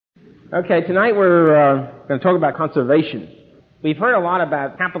Okay, tonight we're going to talk about conservation. We've heard a lot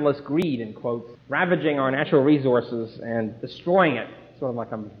about capitalist greed, in quotes, ravaging our natural resources and destroying it, sort of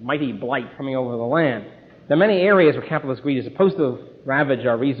like a mighty blight coming over the land. There are many areas where capitalist greed is supposed to ravage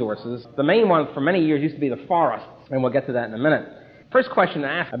our resources. The main one for many years used to be the forests, and we'll get to that in a minute. First question to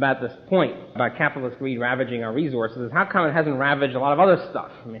ask about this point about capitalist greed ravaging our resources is how come it hasn't ravaged a lot of other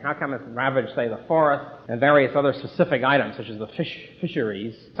stuff? I mean, how come it's ravaged, say, the forest and various other specific items, such as the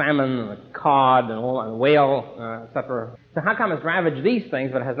fisheries, salmon, and the cod, and whale, etc. So how come it's ravaged these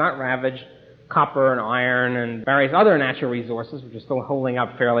things, but it has not ravaged copper and iron and various other natural resources, which are still holding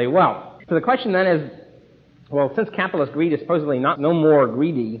up fairly well? So the question then is, well, since capitalist greed is supposedly no more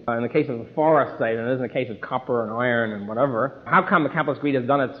greedy in the case of the forest, say, than it is in the case of copper and iron and whatever, how come the capitalist greed has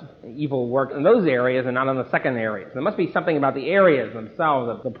done its evil work in those areas and not in the second areas? There must be something about the areas themselves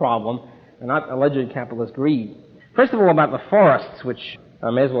of the problem and not alleged capitalist greed. First of all, about the forests, which I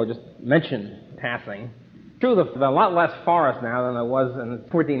may as well just mention passing. True, there's a lot less forest now than there was in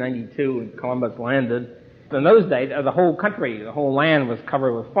 1492 when Columbus landed. In those days, the whole country, the whole land was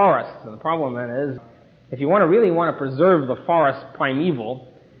covered with forests. And the problem then is, if you really want to preserve the forest primeval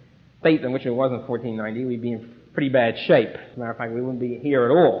state in which it was in 1490, we'd be in pretty bad shape. As a matter of fact, we wouldn't be here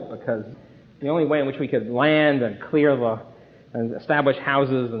at all, because the only way in which we could land and clear and establish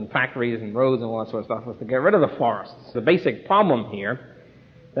houses and factories and roads and all that sort of stuff was to get rid of the forests. The basic problem here,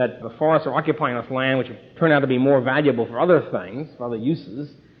 that the forests are occupying this land, which turned out to be more valuable for other things, for other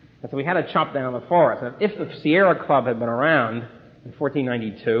uses, and so we had to chop down the forest. And if the Sierra Club had been around in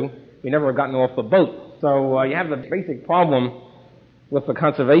 1492, we never had gotten off the boat. So you have the basic problem with the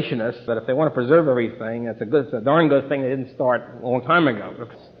conservationists that if they want to preserve everything, it's a darn good thing they didn't start a long time ago.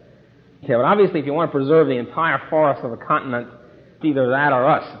 Okay, but obviously if you want to preserve the entire forest of a continent, it's either that or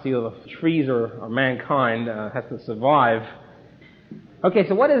us. It's either the trees or mankind has to survive. Okay,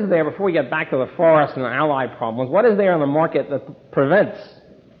 so what is there, before we get back to the forest and the allied problems, what is there in the market that prevents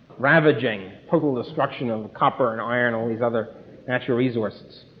ravaging, total destruction of copper and iron and all these other natural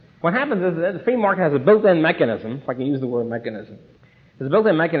resources? What happens is that the free market has a built-in mechanism, if I can use the word mechanism. There's a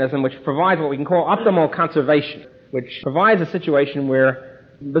built-in mechanism which provides what we can call optimal conservation, which provides a situation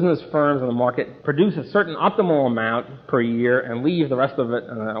where business firms in the market produce a certain optimal amount per year and leave the rest of it,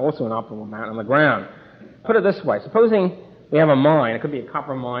 also an optimal amount, on the ground. Put it this way. Supposing we have a mine, it could be a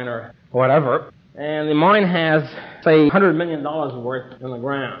copper mine or whatever, and the mine has, say, $100 million worth in the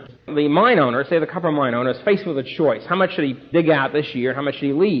ground. The mine owner, say the copper mine owner, is faced with a choice. How much should he dig out this year? How much should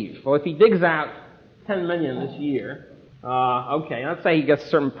he leave? Well, if he digs out $10 million this year, okay, let's say he gets a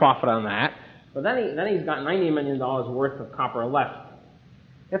certain profit on that, but then he's got $90 million worth of copper left.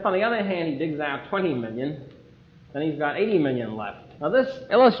 If, on the other hand, he digs out $20 million, then he's got $80 million left. Now, this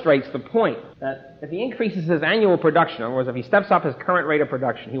illustrates the point that if he increases his annual production, in other words, if he steps up his current rate of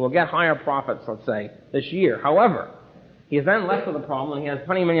production, he will get higher profits, let's say, this year. However, he is then left with a problem, and he has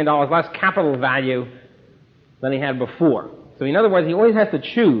 $20 million less capital value than he had before. So, in other words, he always has to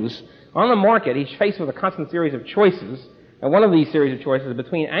choose. On the market, he's faced with a constant series of choices, and one of these series of choices is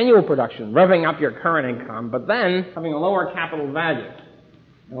between annual production, revving up your current income, but then having a lower capital value.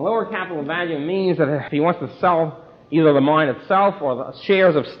 And a lower capital value means that if he wants to sell either the mine itself or the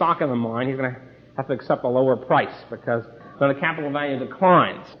shares of stock in the mine, he's going to have to accept a lower price because then the capital value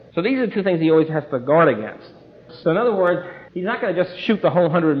declines. So these are the two things he always has to guard against. So in other words, he's not going to just shoot the whole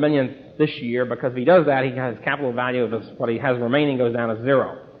 $100 million this year, because if he does that, he has capital value of what he has remaining goes down to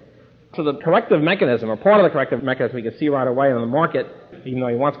zero. So the corrective mechanism, or part of the corrective mechanism we can see right away in the market, even though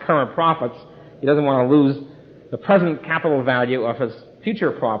he wants current profits, he doesn't want to lose the present capital value of his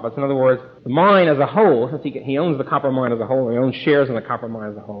future profits. In other words, the mine as a whole, since he owns the copper mine as a whole, he owns shares in the copper mine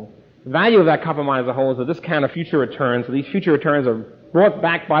as a whole, the value of that copper mine as a whole is a discount of future returns. So these future returns are brought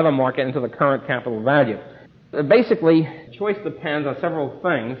back by the market into the current capital value. Basically, choice depends on several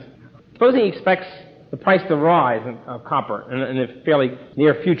things. Supposing he expects the price to rise of copper in the fairly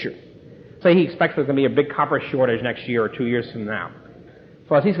near future. Say he expects there's going to be a big copper shortage next year or 2 years from now.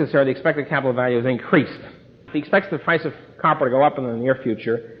 So as he's concerned, the expected capital value is increased. He expects the price of copper to go up in the near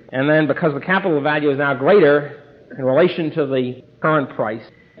future, and then because the capital value is now greater in relation to the current price,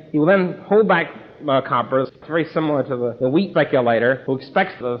 he will then hold back copper. It's very similar to the wheat speculator who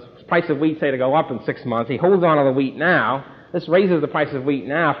expects the price of wheat, say, to go up in 6 months. He holds on to the wheat now. This raises the price of wheat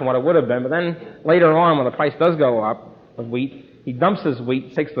now from what it would have been, but then later on, when the price does go up of wheat, he dumps his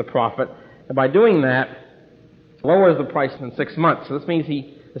wheat, takes the profit, and by doing that, lowers the price in 6 months. So this means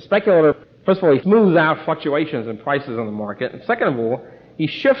the speculator, first of all, he smooths out fluctuations in prices on the market, and second of all, he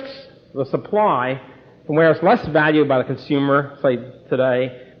shifts the supply from where it's less valued by the consumer, say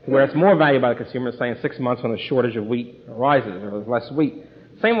today, to where it's more valued by the consumer, say in 6 months when a shortage of wheat arises, or there's less wheat.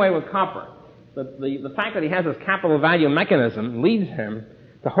 Same way with copper. The fact that he has this capital value mechanism leads him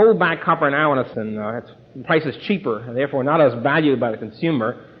to hold back copper now when the price is cheaper and therefore not as valued by the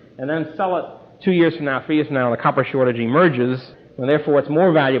consumer, and then sell it 2 years from now, 3 years from now, when the copper shortage emerges, and therefore it's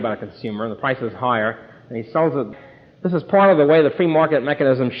more valued by the consumer and the price is higher, and he sells it. This is part of the way the free market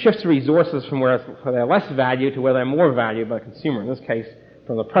mechanism shifts resources from where they're less valued to where they're more valued by the consumer, in this case,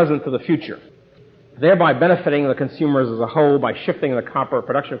 from the present to the future, thereby benefiting the consumers as a whole by shifting the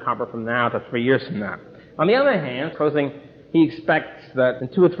production of copper from now to 3 years from now. On the other hand, supposing he expects that in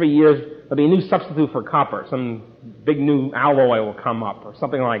 2 or 3 years there'll be a new substitute for copper, some big new alloy will come up or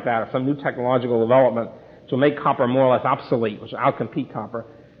something like that, or some new technological development which will make copper more or less obsolete, which will outcompete copper.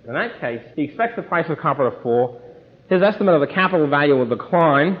 In that case, he expects the price of copper to fall. His estimate of the capital value will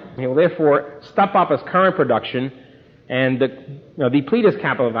decline. He will therefore step up his current production and deplete his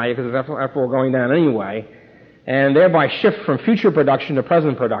capital value because it's after all going down anyway, and thereby shift from future production to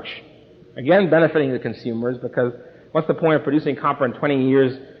present production. Again, benefiting the consumers, because what's the point of producing copper in 20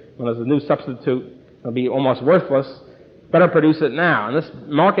 years when there's a new substitute? It'll be almost worthless. Better produce it now. And this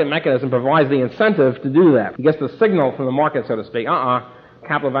market mechanism provides the incentive to do that. He gets the signal from the market, so to speak.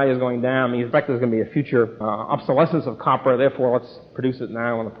 Capital value is going down. We expect there's going to be a future obsolescence of copper. Therefore, let's produce it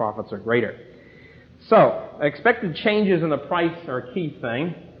now when the profits are greater. So, expected changes in the price are a key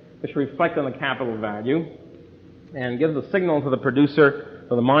thing, which reflect on the capital value and give the signal to the producer,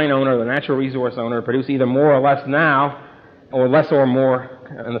 to the mine owner, the natural resource owner, to produce either more or less now, or less or more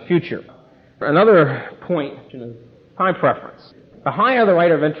in the future. Another point is time preference. The higher the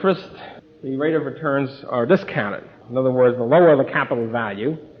rate of interest, the rate of returns are discounted. In other words, the lower the capital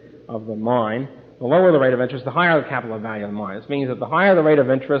value of the mine, the lower the rate of interest, the higher the capital value of the mine. This means that the higher the rate of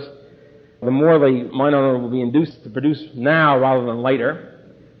interest, the more the mine owner will be induced to produce now rather than later.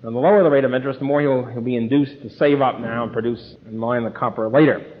 And the lower the rate of interest, the more he'll be induced to save up now and produce and mine the copper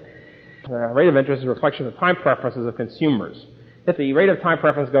later. The rate of interest is a reflection of the time preferences of consumers. If the rate of time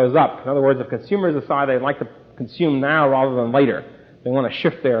preference goes up, in other words, if consumers decide they'd like to consume now rather than later, they want to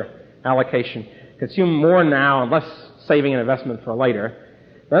shift their allocation, consume more now and less saving and investment for later,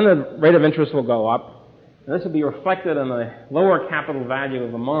 then the rate of interest will go up, and this will be reflected in the lower capital value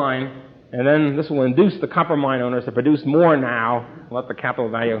of the mine, and then this will induce the copper mine owners to produce more now, let the capital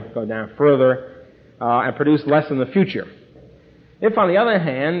value go down further, and produce less in the future. If, on the other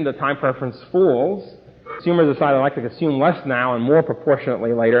hand, the time preference falls, consumers decide they'd like to consume less now and more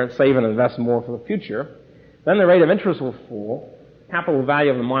proportionately later and save and invest more for the future, then the rate of interest will fall, capital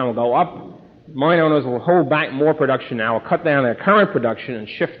value of the mine will go up, mine owners will hold back more production now, will cut down their current production and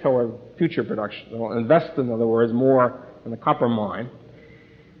shift toward future production. They'll invest, in other words, more in the copper mine.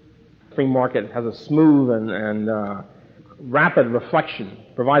 The free market has a smooth and rapid reflection,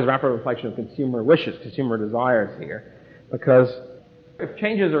 provides rapid reflection of consumer wishes, consumer desires here, because if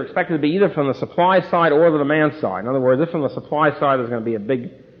changes are expected to be either from the supply side or the demand side, in other words, if from the supply side there's going to be a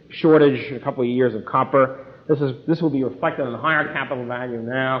big shortage in a couple of years of copper, this will be reflected in the higher capital value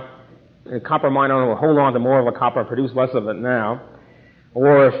now. The copper mine owner will hold on to more of the copper and produce less of it now.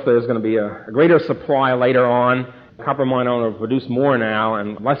 Or if there's going to be a greater supply later on, the copper mine owner will produce more now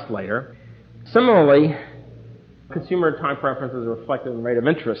and less later. Similarly, consumer time preference is reflected in the rate of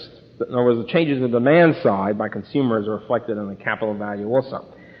interest. In other words, the changes in the demand side by consumers are reflected in the capital value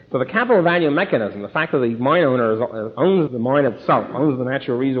also. So the capital value mechanism, the fact that the mine owner owns the mine itself, owns the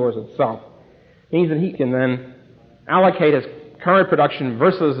natural resource itself, means that he can then allocate his current production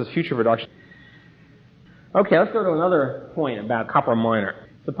versus his future production. Okay, let's go to another point about copper miner.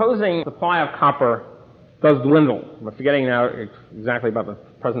 Supposing supply of copper does dwindle. We're forgetting now exactly about the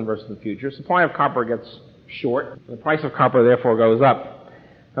present versus the future. Supply of copper gets short. The price of copper, therefore, goes up.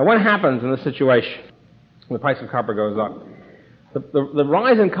 Now, what happens in this situation when the price of copper goes up? The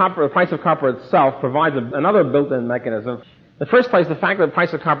rise in copper, the price of copper itself, provides another built-in mechanism. In the first place, the fact that the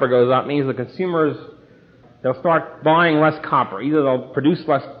price of copper goes up means the consumers, they'll start buying less copper. Either they'll produce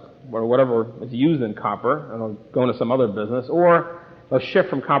less or whatever is used in copper, and they'll go into some other business, or they'll shift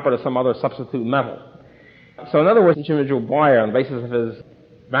from copper to some other substitute metal. So in other words, each individual buyer, on the basis of his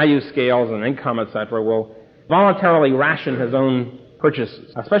value scales and income, etc., will voluntarily ration his own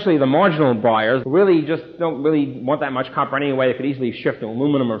purchases. Especially the marginal buyers who really just don't really want that much copper anyway. They could easily shift to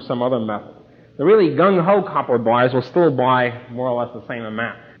aluminum or some other metal. The really gung-ho copper buyers will still buy more or less the same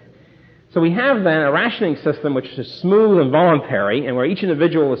amount. So we have then a rationing system which is smooth and voluntary, and where each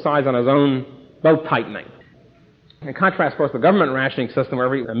individual decides on his own belt-tightening. In contrast, of course, the government rationing system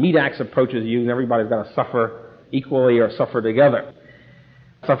where a meat axe approach is used and everybody's got to suffer equally or suffer together.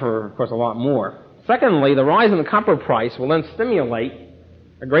 Suffer, of course, a lot more. Secondly, the rise in the copper price will then stimulate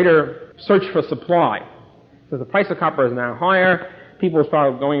a greater search for supply. So the price of copper is now higher, people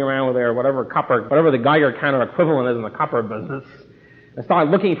start going around with their whatever the Geiger counter equivalent is in the copper business, and start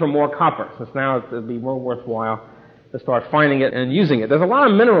looking for more copper, since now it'd be more worthwhile to start finding it and using it. There's a lot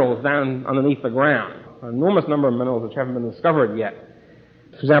of minerals down underneath the ground, an enormous number of minerals which haven't been discovered yet.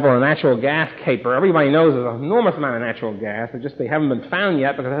 For example, a natural gas caper. Everybody knows there's an enormous amount of natural gas. They haven't been found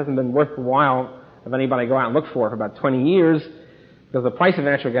yet because it hasn't been worthwhile of anybody go out and look for it for about 20 years, because the price of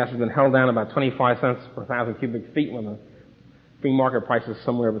natural gas has been held down about 25 cents per 1,000 cubic feet when the free market price is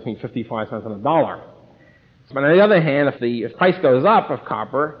somewhere between 55 cents and $1. But on the other hand, if the price goes up of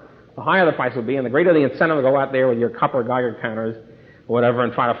copper, the higher the price will be, and the greater the incentive to go out there with your copper Geiger counters or whatever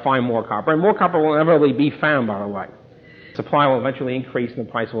and try to find more copper. And more copper will inevitably be found, by the way. Supply will eventually increase and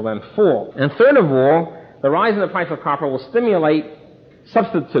the price will then fall. And third of all, the rise in the price of copper will stimulate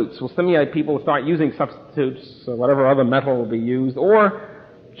substitutes, will stimulate people to start using substitutes, or whatever other metal will be used, or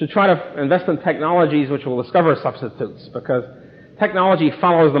to try to invest in technologies which will discover substitutes, because technology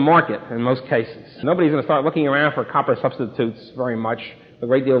follows the market in most cases. Nobody's going to start looking around for copper substitutes very much, with a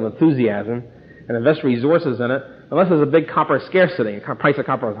great deal of enthusiasm, and invest resources in it, unless there's a big copper scarcity, the price of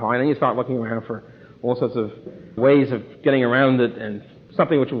copper is high, and then you start looking around for all sorts of ways of getting around it and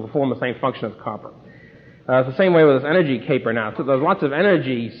something which will perform the same function as copper. It's the same way with this energy caper now. So there's lots of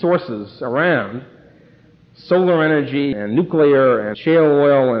energy sources around, solar energy and nuclear and shale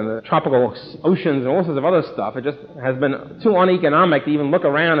oil and the tropical oceans and all sorts of other stuff. It just has been too uneconomic to even look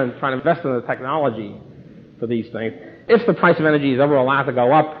around and try to invest in the technology for these things. If the price of energy is ever allowed to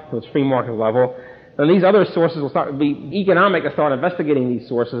go up to its free market level, then these other sources will start to be economic to start investigating these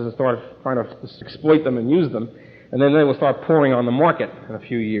sources and start trying to exploit them and use them, and then they will start pouring on the market in a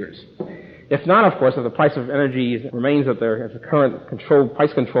few years. If not, of course, if the price of energy remains at the current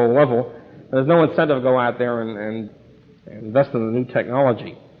price control level, there's no incentive to go out there and invest in the new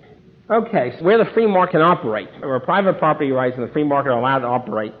technology. Okay, so where the free market can operate, where private property rights and the free market are allowed to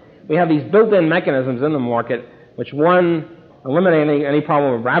operate, we have these built-in mechanisms in the market which, one, eliminate any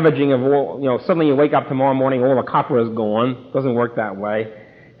problem of ravaging of all, suddenly you wake up tomorrow morning, all the copper is gone. It doesn't work that way.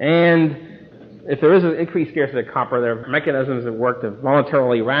 And if there is an increased scarcity of copper, there are mechanisms that work to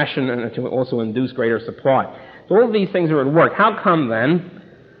voluntarily ration and to also induce greater supply. So all of these things are at work. How come then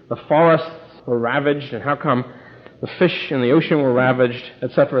the forests were ravaged, and how come the fish in the ocean were ravaged,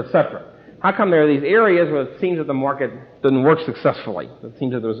 et cetera, et cetera? How come there are these areas where it seems that the market didn't work successfully? It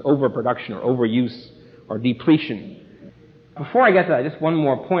seems that there was overproduction or overuse or depletion. Before I get to that, just one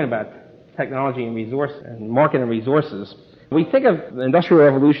more point about technology and resource and market and resources. We think of the Industrial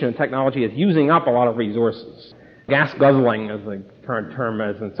Revolution and technology as using up a lot of resources. Gas guzzling, as the current term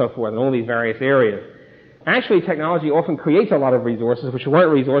is, and so forth, in all these various areas. Actually, technology often creates a lot of resources, which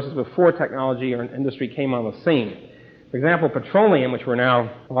weren't resources before technology or industry came on the scene. For example, petroleum, which we're now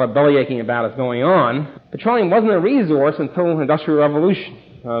a lot of bellyaching about is going on, petroleum wasn't a resource until the Industrial Revolution.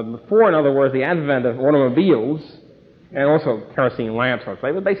 Before, in other words, the advent of automobiles, and also kerosene lamps, let's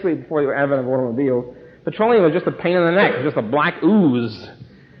say, but basically before the advent of automobiles, petroleum was just a pain in the neck. It was just a black ooze.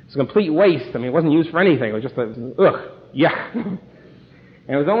 It was a complete waste. I mean, it wasn't used for anything. It was just and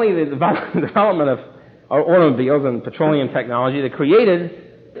it was only the development of automobiles and petroleum technology that created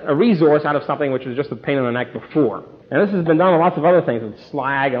a resource out of something which was just a pain in the neck before. And this has been done with lots of other things, with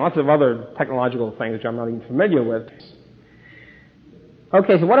slag and lots of other technological things which I'm not even familiar with.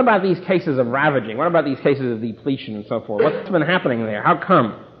 Okay, so what about these cases of ravaging? What about these cases of depletion and so forth? What's been happening there? How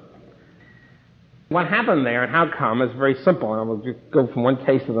come? What happened there and how come is very simple, and I will just go from one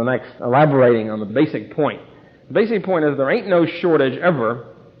case to the next, elaborating on the basic point. The basic point is there ain't no shortage ever,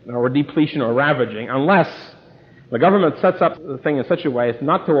 or depletion or ravaging, unless the government sets up the thing in such a way as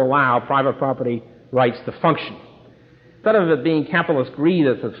not to allow private property rights to function. Instead of it being capitalist greed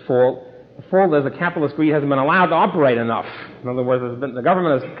that's at fault, the fault is that capitalist greed hasn't been allowed to operate enough. In other words, the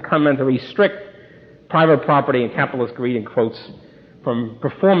government has come in to restrict private property and capitalist greed, in quotes, from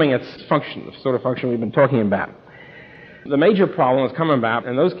performing its function, the sort of function we've been talking about. The major problem has come about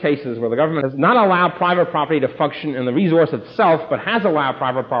in those cases where the government has not allowed private property to function in the resource itself, but has allowed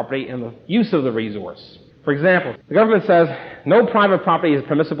private property in the use of the resource. For example, the government says no private property is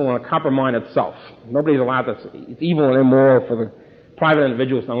permissible in a copper mine itself. Nobody's allowed to. It's evil and immoral for the private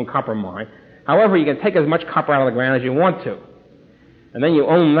individuals to own copper mine. However, you can take as much copper out of the ground as you want to. And then you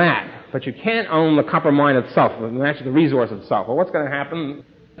own that. But you can't own the copper mine itself, actually the resource itself. Well, what's going to happen?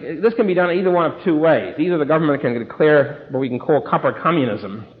 This can be done either one of two ways. Either the government can declare what we can call copper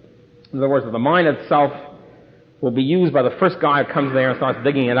communism. In other words, the mine itself will be used by the first guy who comes there and starts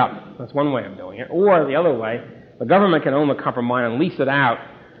digging it up. That's one way of doing it. Or the other way, the government can own the copper mine and lease it out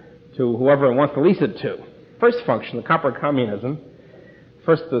to whoever it wants to lease it to. First function, the copper communism,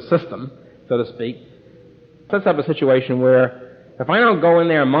 first the system, so to speak, sets up a situation where If I don't go in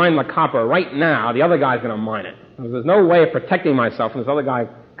there and mine the copper right now, the other guy's going to mine it. There's no way of protecting myself from this other guy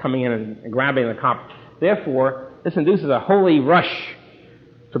coming in and grabbing the copper. Therefore, this induces a holy rush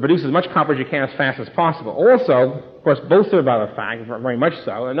to produce as much copper as you can as fast as possible. Also, of course, boasted by the fact, very much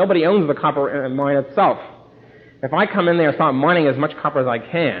so, that nobody owns the copper mine itself. If I come in there and start mining as much copper as I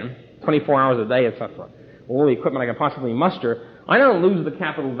can, 24 hours a day, etc., all the equipment I can possibly muster, I don't lose the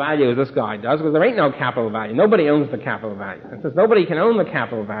capital value as this guy does, because there ain't no capital value. Nobody owns the capital value. And since nobody can own the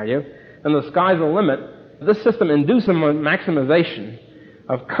capital value, then the sky's the limit. This system induces a maximization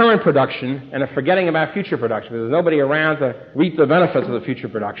of current production and a forgetting about future production, because there's nobody around to reap the benefits of the future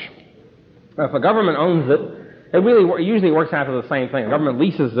production. Now, if the government owns it, it usually works out to the same thing. The government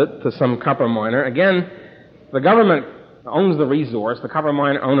leases it to some copper miner. Again, the government owns the resource, the copper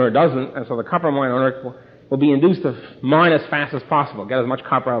mine owner doesn't, and so the copper mine owner will be induced to mine as fast as possible, get as much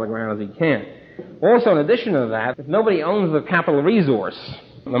copper out of the ground as he can. Also, in addition to that, if nobody owns the capital resource,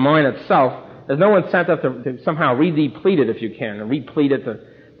 the mine itself, there's no incentive to somehow re-deplete it if you can, and replete it to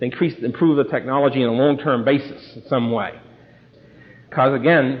improve the technology on a long-term basis in some way. Because,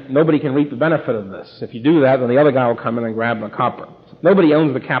 again, nobody can reap the benefit of this. If you do that, then the other guy will come in and grab the copper. Nobody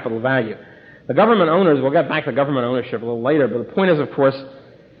owns the capital value. The government owners, we'll get back to government ownership a little later, but the point is, of course,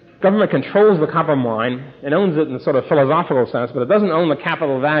 government controls the copper mine and owns it in a sort of philosophical sense, but it doesn't own the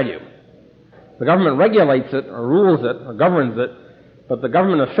capital value. The government regulates it, or rules it, or governs it, but the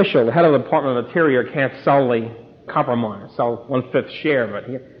government official, the head of the Department of Interior, can't sell the copper mine, sell 1/5 share, but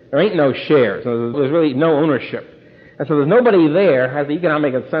there ain't no shares. So there's really no ownership. And so there's nobody there who has the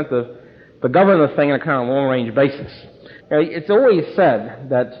economic incentive to govern the thing on a kind of long-range basis. Now, it's always said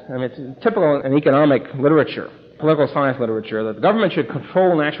that, it's typical in economic literature, political science literature, that the government should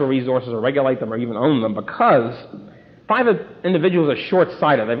control natural resources or regulate them or even own them, because private individuals are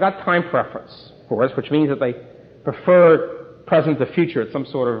short-sighted. They've got time preference for us, which means that they prefer present to future at some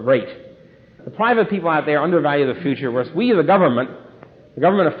sort of rate. The private people out there undervalue the future, whereas we, the government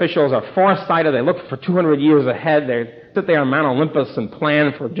officials, are far-sighted. They look for 200 years ahead. They sit there on Mount Olympus and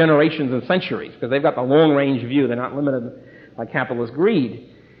plan for generations and centuries, because they've got the long-range view. They're not limited by capitalist greed.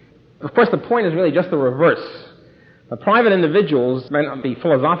 Of course, the point is really just the reverse. The private individuals may not be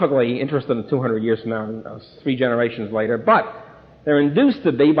philosophically interested in 200 years from now, 3 generations later, but they're induced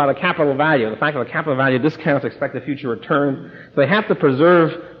to be by the capital value, the fact that the capital value discounts expected future return. So they have to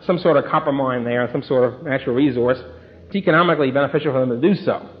preserve some sort of copper mine there, some sort of natural resource. It's economically beneficial for them to do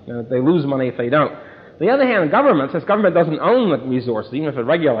so. They lose money if they don't. On the other hand, the government, since government doesn't own the resources, even if it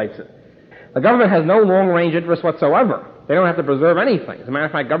regulates it, the government has no long-range interest whatsoever. They don't have to preserve anything. As a matter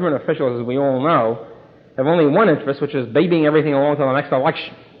of fact, government officials, as we all know, have only one interest, which is babying everything along to the next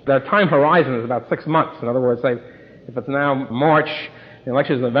election. Their time horizon is about 6 months. In other words, if it's now March, the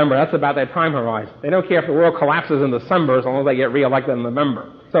election is November, that's about their time horizon. They don't care if the world collapses in December as long as they get reelected in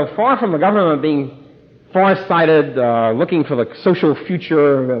November. So far from the government being far-sighted, looking for the social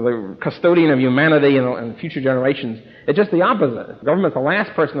future, the custodian of humanity and future generations, it's just the opposite. The government's the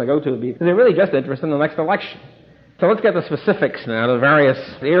last person to go to because they're really just interested in the next election. So let's get the specifics now, the various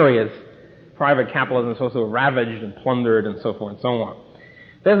areas private capitalism is supposed to have ravaged and plundered and so forth and so on.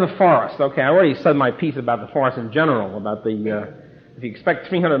 There's the forest. Okay, I already said my piece about the forest in general, about the, if you expect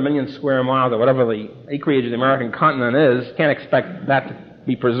 300 million square miles or whatever the acreage of the American continent is, you can't expect that to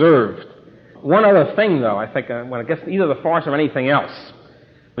be preserved. One other thing, though, I think, when it gets to either the forest or anything else,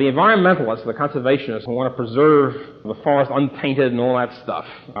 the environmentalists, the conservationists who want to preserve the forest untainted and all that stuff,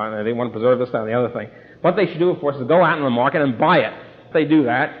 they want to preserve this, that, and the other thing, what they should do, of course, is go out in the market and buy it. If they do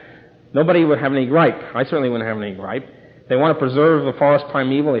that, nobody would have any gripe. I certainly wouldn't have any gripe. If they want to preserve the forest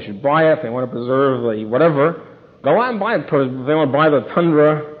primeval, they should buy it. If they want to preserve the whatever, go out and buy it. If they want to buy the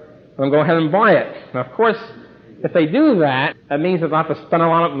tundra, then go ahead and buy it. Now, of course, if they do that, that means they'll have to spend a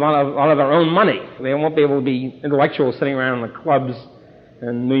lot of their own money. They won't be able to be intellectuals sitting around in the clubs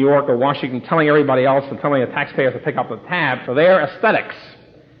in New York or Washington telling everybody else and telling the taxpayers to pick up the tab for their aesthetics.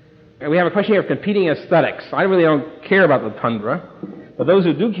 And we have a question here of competing aesthetics. I really don't care about the tundra. But those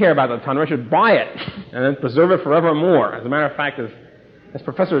who do care about the tundra should buy it and then preserve it forevermore. As a matter of fact, as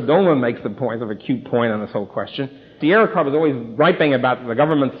Professor Dolan makes the point, of a cute point on this whole question, the Sierra Club is always griping about the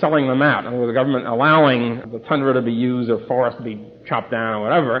government selling them out, and the government allowing the tundra to be used or forest to be chopped down or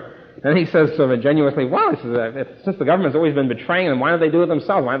whatever. And he says sort of ingenuously, well, since the government's always been betraying them, why don't they do it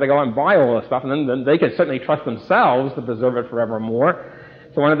themselves? Why don't they go out and buy all this stuff? And then they could certainly trust themselves to preserve it forevermore.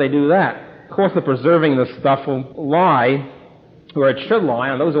 So why don't they do that? Of course, the preserving this stuff will lie where it should lie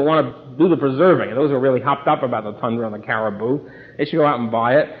on those who want to do the preserving, and those who are really hopped up about the tundra and the caribou. They should go out and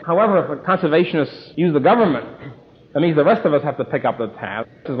buy it. However, if the conservationists use the government, that means the rest of us have to pick up the tab.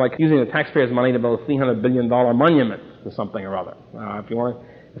 This is like using the taxpayers' money to build a $300 billion monument. to something or other.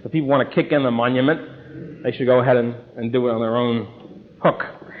 If the people want to kick in the monument, they should go ahead and do it on their own hook.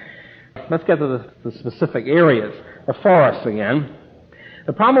 Let's get to the specific areas. The forests again.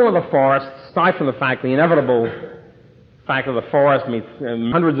 The problem with the forests, aside from the inevitable fact of the forest means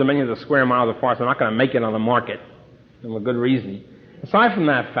hundreds of millions of square miles of forest are not going to make it on the market, and with good reason. Aside from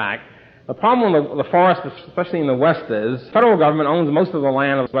that fact, the problem with the forest, especially in the West, is the federal government owns most of the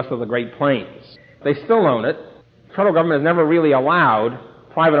land west of the Great Plains. They still own it. The federal government has never really allowed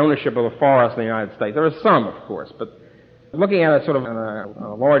private ownership of the forest in the United States. There is some, of course, but looking at it sort of on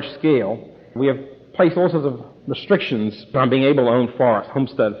a large scale, we have placed all sorts of restrictions on being able to own forests,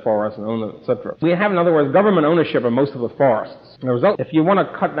 homestead forests, and own them, etc. We have, in other words, government ownership of most of the forests. As a result, if you want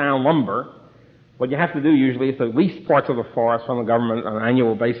to cut down lumber, what you have to do usually is to lease parts of the forest from the government on an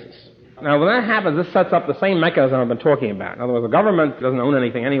annual basis. Now, when that happens, this sets up the same mechanism I've been talking about. In other words, the government doesn't own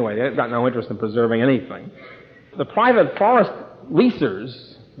anything anyway. They've got no interest in preserving anything. The private forest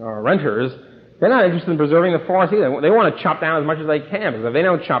leasers, or renters, they're not interested in preserving the forest either. They want to chop down as much as they can, because if they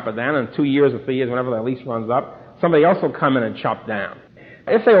don't chop it down in 2 years or 3 years, whenever their lease runs up, somebody else will come in and chop down.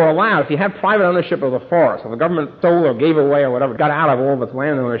 If they were allowed, if you had private ownership of the forest, if the government stole or gave away or whatever, got out of all of its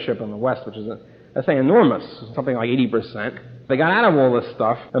land ownership in the West, which is, let's say, enormous, something like 80%, they got out of all this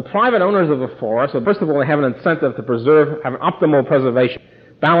stuff, and private owners of the forest, so first of all, they have an incentive to have an optimal preservation,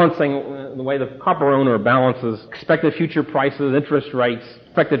 balancing the way the copper owner balances expected future prices, interest rates,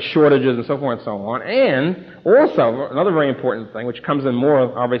 expected shortages, and so forth and so on. And also, another very important thing, which comes in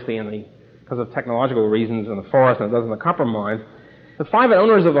more, obviously, because of technological reasons in the forest than it does in the copper mine, the private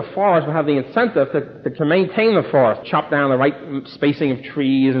owners of the forest will have the incentive to maintain the forest, chop down the right spacing of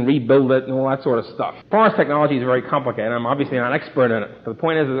trees and rebuild it and all that sort of stuff. Forest technology is very complicated. I'm obviously not an expert in it. But the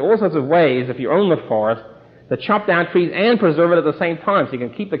point is, there's all sorts of ways, if you own the forest, to chop down trees and preserve it at the same time, so you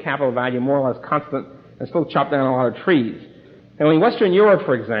can keep the capital value more or less constant and still chop down a lot of trees. And in Western Europe,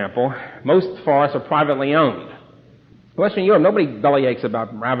 for example, most forests are privately owned. In Western Europe, nobody bellyaches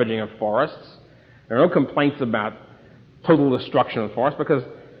about ravaging of forests. There are no complaints about total destruction of the forest, because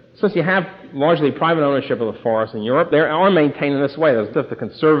since you have largely private ownership of the forest in Europe, they are maintained in this way. There's stuff to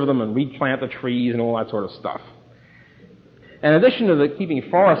conserve them and replant the trees and all that sort of stuff. In addition to keeping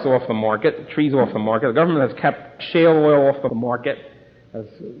forests off the market, trees off the market, the government has kept shale oil off the market, has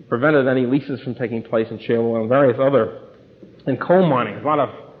prevented any leases from taking place in shale oil and various other, and coal mining. There's a lot of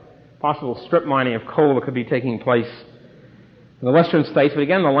possible strip mining of coal that could be taking place in the western states, but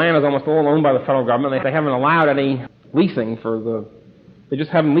again, the land is almost all owned by the federal government. They haven't allowed any leasing they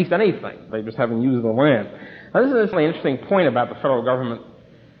just haven't leased anything. They just haven't used the land. Now, this is an interesting point about the federal government,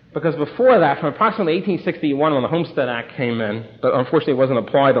 because before that, from approximately 1861, when the Homestead Act came in, but unfortunately it wasn't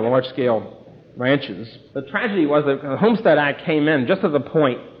applied to large-scale ranches, the tragedy was that the Homestead Act came in just at the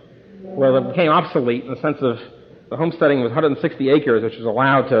point where it became obsolete, in the sense of the homesteading was 160 acres, which was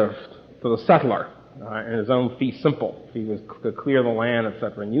allowed to the settler in his own fee simple. If he could clear the land,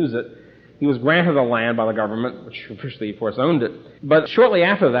 etc., and use it. He was granted the land by the government, which officially, of course, owned it. But shortly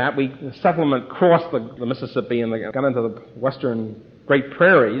after that, the settlement crossed the Mississippi and got into the western Great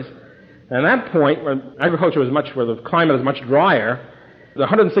Prairies. And at that point, where the climate is much drier, the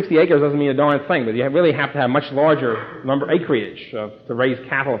 160 acres doesn't mean a darn thing, but you really have to have much larger acreage to raise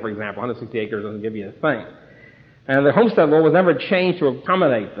cattle, for example. 160 acres doesn't give you a thing. And the homestead law was never changed to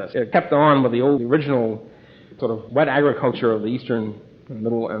accommodate this. It kept on with the original sort of wet agriculture of the eastern and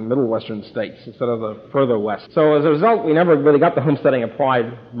middle western states instead of the further west. So as a result, we never really got the homesteading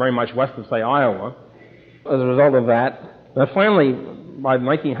applied very much west of, say, Iowa. As a result of that, then finally, by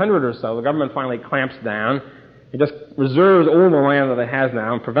 1900 or so, the government finally clamps down. It just reserves all the land that it has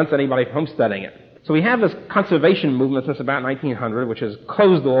now and prevents anybody from homesteading it. So we have this conservation movement since about 1900, which has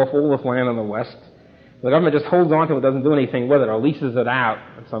closed off all this land in the West. The government just holds on to it, doesn't do anything with it, or leases it out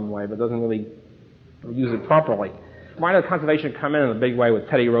in some way, but doesn't really use it properly. Why did conservation come in a big way with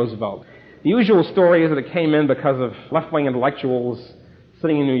Teddy Roosevelt? The usual story is that it came in because of left-wing intellectuals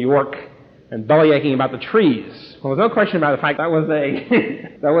sitting in New York and bellyaching about the trees. Well, there's no question about the fact that was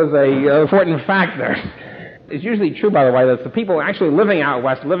a important factor. It's usually true, by the way, that the people actually living out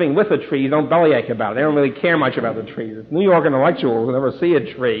west, living with the trees, don't bellyache about it. They don't really care much about the trees. It's New York intellectuals who never see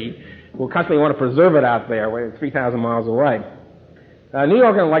a tree will constantly want to preserve it out there, 3,000 miles away. New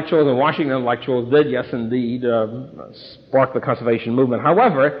York intellectuals and Washington intellectuals did, yes, indeed, spark the conservation movement.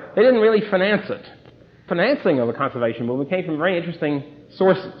 However, they didn't really finance it. Financing of the conservation movement came from very interesting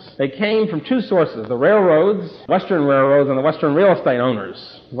sources. They came from two sources: the railroads, Western railroads, and the Western real estate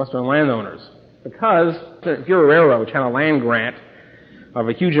owners, Western landowners. Because if you're a railroad which had a land grant of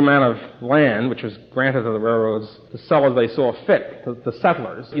a huge amount of land, which was granted to the railroads to sell as they saw fit to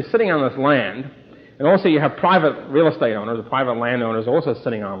settlers, you're sitting on this land, And also you have private real estate owners, or private landowners also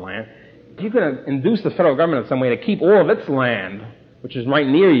sitting on land. You can induce the federal government in some way to keep all of its land, which is right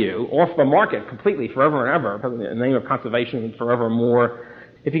near you, off the market completely forever and ever, in the name of conservation and forevermore.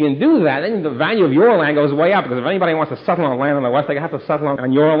 If you can do that, then the value of your land goes way up, because if anybody wants to settle on land in the West, they have to settle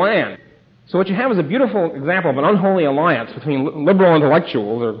on your land. So what you have is a beautiful example of an unholy alliance between liberal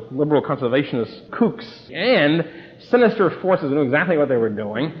intellectuals, or liberal conservationist kooks, and sinister forces who knew exactly what they were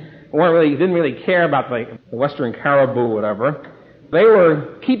doing, didn't really care about the Western caribou or whatever. They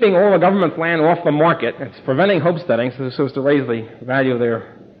were keeping all the government's land off the market. It's preventing homesteading so as to raise the value of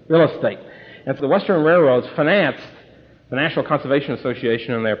their real estate. And so the Western railroads financed the National Conservation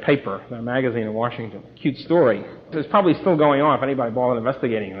Association in their paper, their magazine in Washington. Cute story. It's probably still going on if anybody bothered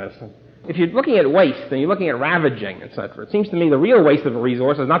investigating this. If you're looking at waste and you're looking at ravaging, etc., it seems to me the real waste of a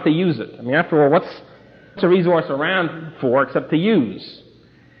resource is not to use it. I mean, after all, what's a resource around for except to use?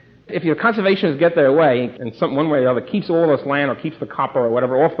 If your conservationists get their way, in one way or the other, keeps all this land or keeps the copper or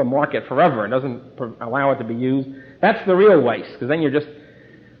whatever off the market forever and doesn't allow it to be used, that's the real waste, because then you're just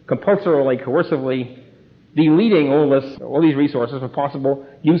compulsorily, coercively deleting all these resources for possible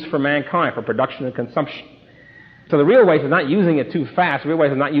use for mankind, for production and consumption. So the real waste is not using it too fast. The real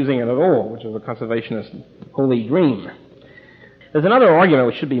waste is not using it at all, which is a conservationist holy dream. There's another argument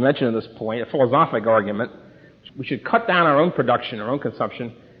which should be mentioned at this point, a philosophic argument. We should cut down our own production, our own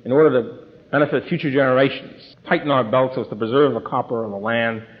consumption, in order to benefit future generations. Tighten our belts so as to preserve the copper and the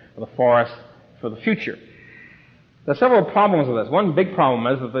land and the forest for the future. There are several problems with this. One big problem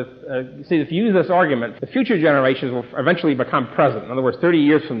is that, if you use this argument, the future generations will eventually become present. In other words, 30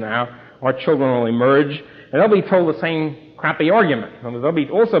 years from now, our children will emerge, and they'll be told the same crappy argument. They'll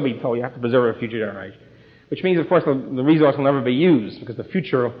also be told you have to preserve a future generation. Which means, of course, the resource will never be used, because the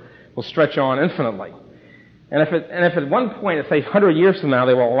future will stretch on infinitely. And if at one point, say 100 years from now,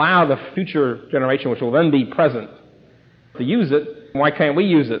 they will allow the future generation, which will then be present, to use it, why can't we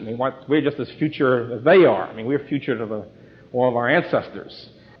use it? I mean, we're just as future as they are. I mean, we're future to all of our ancestors.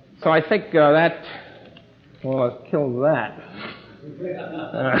 So I think let's kill that.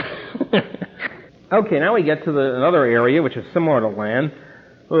 Okay, now we get to another area which is similar to land,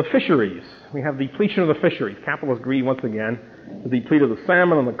 the fisheries. We have depletion of the fisheries. Capitalist greed, once again, the deplete of the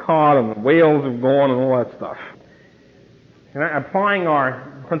salmon and the cod and the whales have gone and all that stuff. And applying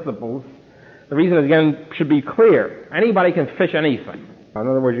our principles, the reason, again, should be clear. Anybody can fish anything. In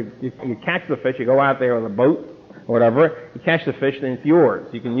other words, you catch the fish, you go out there with a boat or whatever, you catch the fish, then it's yours.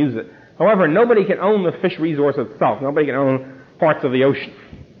 You can use it. However, nobody can own the fish resource itself. Nobody can own parts of the ocean.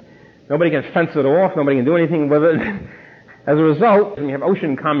 Nobody can fence it off. Nobody can do anything with it. As a result, we have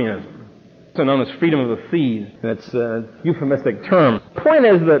ocean communism, also known as freedom of the seas. That's a euphemistic term. The point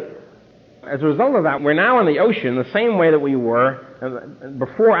is that as a result of that, we're now in the ocean the same way that we were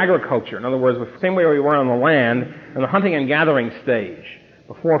before agriculture. In other words, the same way we were on the land in the hunting and gathering stage,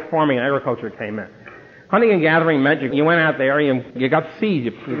 before farming and agriculture came in. Hunting and gathering meant you went out there, you got seeds,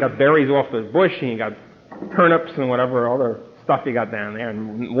 you got berries off the bush, and you got turnips and whatever other stuff you got down there,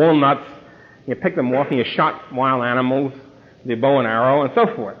 and walnuts. You picked them off and you shot wild animals with your bow and arrow and so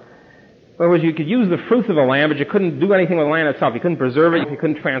forth. In other words, you could use the fruits of the land, but you couldn't do anything with the land itself. You couldn't preserve it, you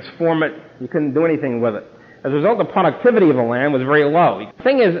couldn't transform it, you couldn't do anything with it. As a result, the productivity of the land was very low. The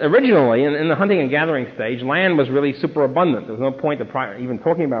thing is, originally, in the hunting and gathering stage, land was really superabundant. There was no point to even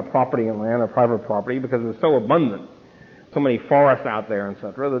talking about property and land or private property because it was so abundant. So many forests out there,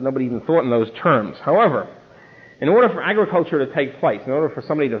 etc., that nobody even thought in those terms. However, in order for agriculture to take place, in order for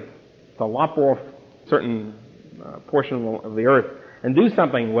somebody to lop off a certain portion of the earth and do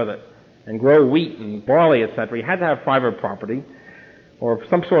something with it, and grow wheat and barley, etc., you had to have private property or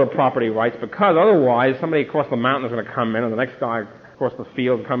some sort of property rights, because otherwise somebody across the mountain is going to come in and the next guy across the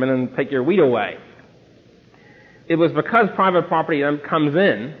field come in and take your wheat away. It was because private property then comes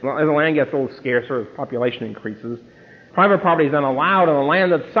in, as the land gets a little scarcer, as population increases, private property is then allowed on the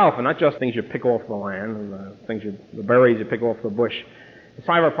land itself, and not just things you pick off the land, and the berries you pick off the bush. The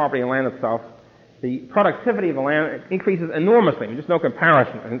private property and land itself, the productivity of the land increases enormously. There's just no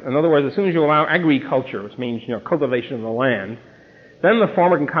comparison. In other words, as soon as you allow agriculture, which means cultivation of the land, then the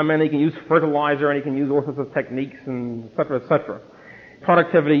farmer can come in, he can use fertilizer, and he can use all sorts of techniques, and et cetera, et cetera.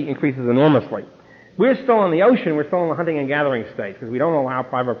 Productivity increases enormously. We're still in the ocean, we're still in the hunting and gathering stage, because we don't allow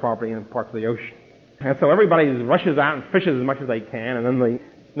private property in parts of the ocean. And so everybody rushes out and fishes as much as they can, and then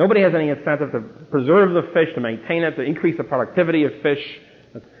nobody has any incentive to preserve the fish, to maintain it, to increase the productivity of fish.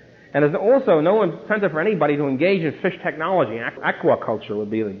 And there's also no incentive for anybody to engage in fish technology. Aquaculture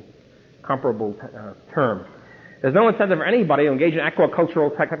would be the comparable term. There's no incentive for anybody to engage in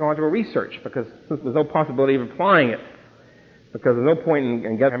aquacultural technological research, because since there's no possibility of applying it, because there's no point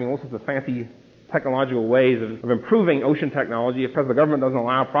in having all sorts of fancy technological ways of improving ocean technology. Because the government doesn't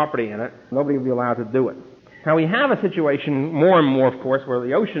allow property in it, nobody will be allowed to do it. Now we have a situation more and more, of course, where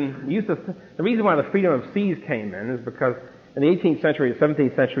the ocean, the reason why the freedom of seas came in is because in the 18th century, the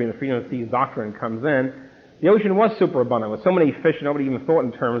 17th century, and the freedom of seas doctrine comes in, the ocean was superabundant. With so many fish, nobody even thought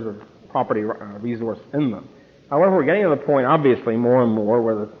in terms of property resource in them. However, we're getting to the point, obviously, more and more,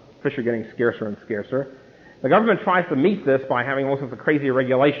 where the fish are getting scarcer and scarcer. The government tries to meet this by having all sorts of crazy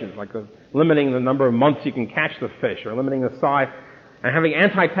regulations, like limiting the number of months you can catch the fish, or limiting the size, and having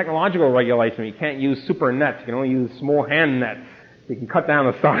anti-technological regulation. You can't use super nets. You can only use small hand nets. You can cut down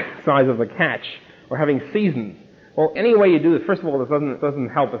the size of the catch, or having seasons. Well, any way you do this, first of all, this doesn't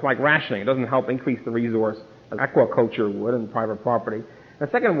help. It's like rationing. It doesn't help increase the resource as aquaculture would in private property. And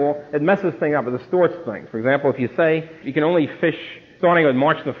second of all, it messes things up. It distorts things. For example, if you say you can only fish starting with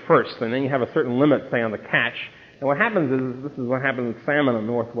March the 1st, and then you have a certain limit, say, on the catch, and what happens is, this is what happens with salmon in the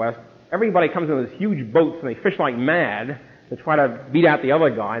Northwest, everybody comes in with huge boats and they fish like mad to try to beat out the other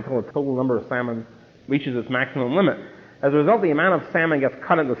guy until the total number of salmon reaches its maximum limit. As a result, the amount of salmon gets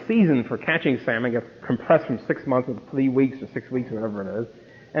cut in the season for catching salmon gets compressed from 6 months to 3 weeks or 6 weeks, or whatever it is.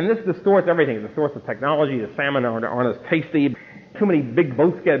 And this distorts everything. It distorts the technology. The salmon aren't as tasty. Too many big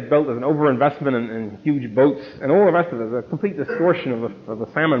boats get built. There's an overinvestment in huge boats. And all the rest of it. There's a complete distortion of the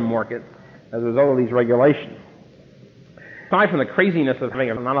salmon market as a result of these regulations. Aside from the craziness of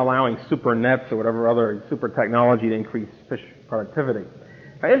not allowing super nets or whatever other super technology to increase fish productivity.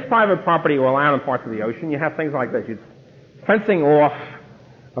 Now, if private property were allowed in parts of the ocean, you have things like this. Fencing off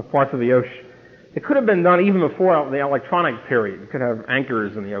of parts of the ocean. It could have been done even before the electronic period. You could have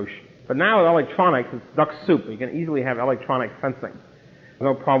anchors in the ocean. But now with electronics, it's duck soup. You can easily have electronic fencing. There's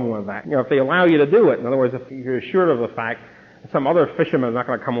no problem with that. If they allow you to do it, in other words, if you're assured of the fact that some other fisherman is not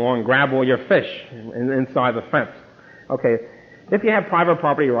going to come along and grab all your fish inside the fence. Okay, if you have private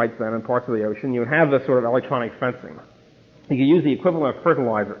property rights then in parts of the ocean, you have this sort of electronic fencing. You can use the equivalent of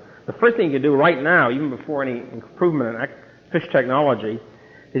fertilizer. The first thing you can do right now, even before any improvement in fish technology,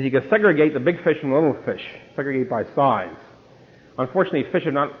 is you can segregate the big fish from the little fish, segregate by size. Unfortunately, fish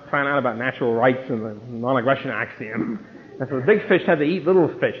have not found out about natural rights and the non-aggression axiom, and so the big fish had to eat little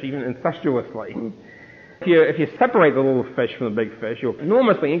fish, even incestuously. If you separate the little fish from the big fish, you'll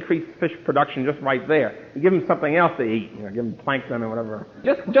enormously increase fish production just right there. You give them something else to eat, give them plankton or whatever.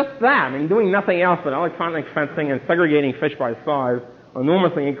 Just that, doing nothing else but electronic fencing and segregating fish by size will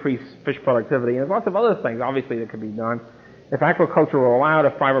enormously increase fish productivity. And there's lots of other things, obviously, that could be done if aquaculture were allowed,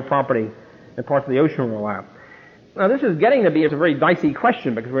 if private property in parts of the ocean were allowed. Now, this is getting to be a very dicey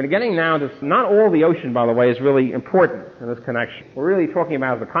question, because we're getting now to, not all the ocean, by the way, is really important in this connection. We're really talking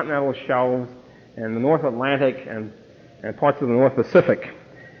about the continental shelves and the North Atlantic and parts of the North Pacific.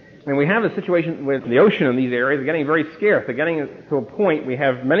 And we have a situation with the ocean in these areas getting very scarce. They're getting to a point, we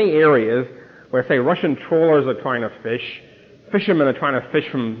have many areas where, say, Russian trawlers are trying to fish, fishermen are trying to fish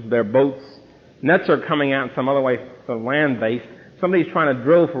from their boats, nets are coming out in some other way to land-based, somebody's trying to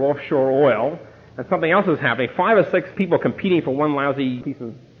drill for offshore oil, and something else is happening. 5 or 6 people competing for one lousy piece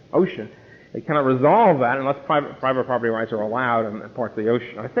of ocean. They cannot resolve that unless private property rights are allowed in parts of the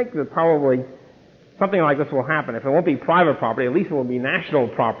ocean. I think that probably something like this will happen. If it won't be private property, at least it will be national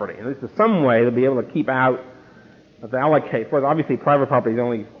property. At least in some way to be able to keep out, to allocate. Well, obviously private property is the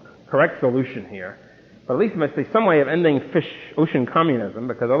only correct solution here. But at least there must be some way of ending ocean communism,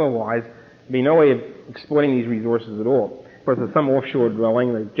 because otherwise there'd be no way of exploiting these resources at all. Of course, there's some offshore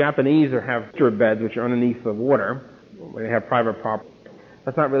drilling. The Japanese have oyster beds which are underneath the water, where they have private property.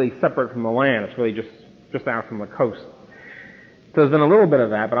 That's not really separate from the land. It's really just out from the coast. So there's been a little bit of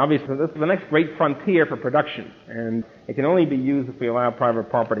that, but obviously this is the next great frontier for production, and it can only be used if we allow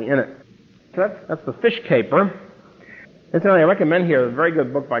private property in it. So that's the fish caper. Incidentally, I recommend here a very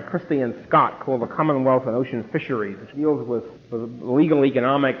good book by Christie and Scott called The Commonwealth and Ocean Fisheries, which deals with legal,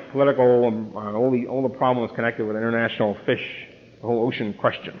 economic, political, and all the problems connected with international fish, the whole ocean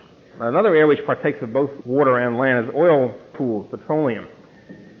question. Another area which partakes of both water and land is oil pools, petroleum.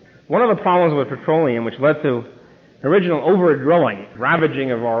 One of the problems with petroleum, which led to original over-drilling,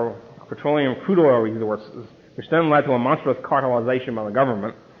 ravaging of our petroleum crude oil resources, which then led to a monstrous cartelization by the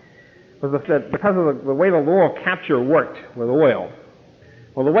government, was that because of the way the law of capture worked with oil.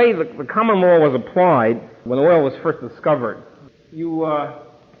 Well, the way the common law was applied when oil was first discovered, you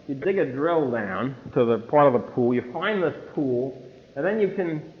dig a drill down to the part of the pool, you find this pool, and then you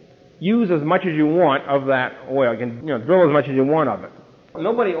can use as much as you want of that oil. You can drill as much as you want of it.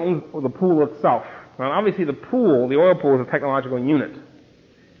 Nobody owns the pool itself. Now, obviously, the oil pool is a technological unit.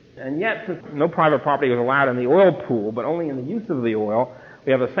 And yet, since no private property was allowed in the oil pool, but only in the use of the oil,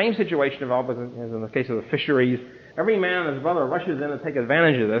 we have the same situation developed as in the case of the fisheries Every man and his brother rushes in to take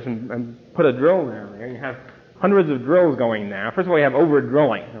advantage of this and put a drill down there. You have hundreds of drills going now. First of all, you have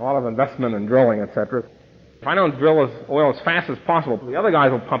over-drilling, a lot of investment in drilling, etc. If I don't drill oil as fast as possible, the other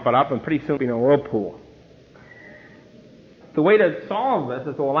guys will pump it up and pretty soon be in an oil pool. The way to solve this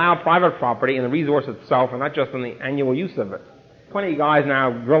is to allow private property in the resource itself and not just in the annual use of it. 20 guys now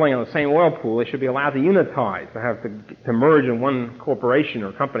drilling in the same oil pool, they should be allowed to unitize, to merge in one corporation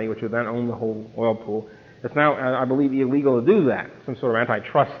or company which would then own the whole oil pool. It's now, I believe, illegal to do that, some sort of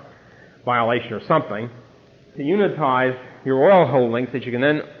antitrust violation or something, to unitize your oil holdings that you can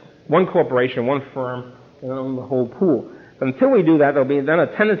then, one corporation, one firm, and then own the whole pool. But until we do that, there'll be then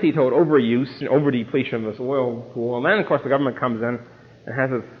a tendency toward overuse and over-depletion of this oil pool. And then, of course, the government comes in and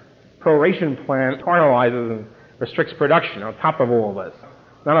has its proration plan, cartelizes and restricts production on top of all this.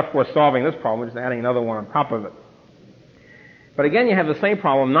 Not, of course, solving this problem, just adding another one on top of it. But again, you have the same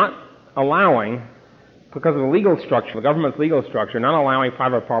problem, not allowing, because of the legal structure, the government's legal structure, not allowing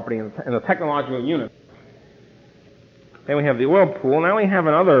private property in the technological unit. Then we have the oil pool. Now we have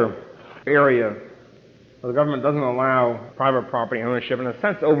another area where the government doesn't allow private property ownership, in a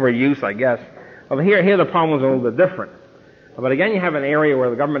sense overuse, I guess. Well, here the problem is a little bit different. But again, you have an area where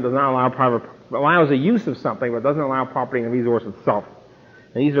the government does not allow allows the use of something, but doesn't allow property in the resource itself.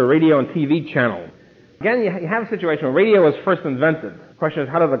 And these are radio and TV channels. Again, you have a situation where radio was first invented. The question is,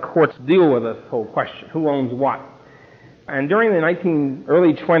 how do the courts deal with this whole question? Who owns what? And during the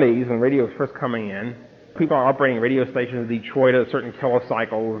early 20s, when radio was first coming in, people are operating radio stations in Detroit at certain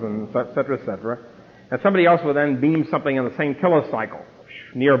kilocycles, and et cetera, et cetera. And somebody else would then beam something in the same kilocycle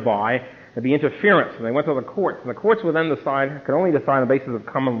nearby. There'd be interference, and they went to the courts. And the courts would then could only decide on the basis of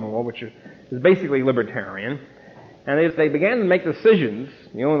common law, which is basically libertarian. And they began to make decisions.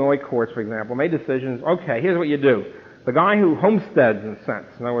 The Illinois courts, for example, made decisions. Okay, here's what you do. The guy who homesteads, in a sense,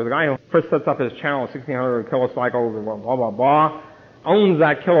 in other words, the guy who first sets up his channel at 1,600 kilocycles, or blah, blah, blah, owns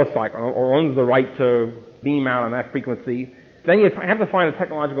that kilocycle, or owns the right to beam out on that frequency. Then you have to find a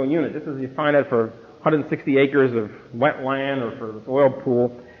technological unit. Just as you find it for 160 acres of wetland or for this oil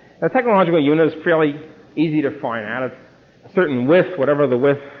pool. The technological unit is fairly easy to find out. It's a certain width, whatever the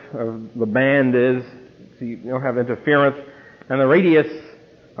width of the band is, so you don't have interference, and the radius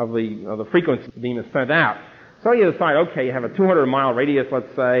of the frequency beam is sent out. So you decide, okay, you have a 200-mile radius,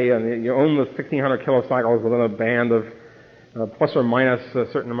 let's say, and you own the 1,600 kilocycles within a band of plus or minus a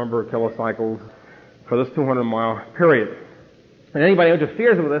certain number of kilocycles for this 200-mile period. And anybody who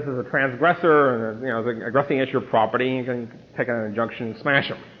interferes with this is a transgressor and is aggressing against your property. You can take an injunction and smash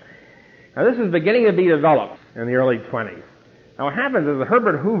them. Now this is beginning to be developed in the early 20s. Now what happens is that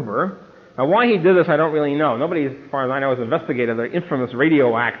Herbert Hoover, now why he did this I don't really know. Nobody, as far as I know, has investigated the infamous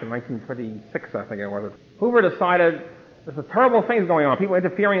Radio Act of 1926, I think it was. Hoover decided there's a terrible things going on. People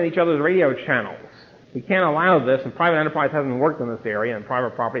interfering in each other's radio channels. We can't allow this, and private enterprise hasn't worked in this area, and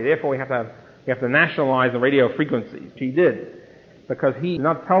private property. Therefore we have to nationalize the radio frequencies, which he did. Because he did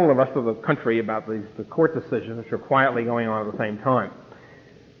not tell the rest of the country about the court decisions which were quietly going on at the same time.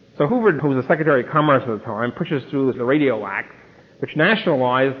 So Hoover, who was the Secretary of Commerce at the time, pushes through the Radio Act, which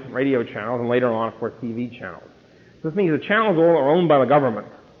nationalized radio channels and later on, of course, TV channels. This means the channels all are owned by the government,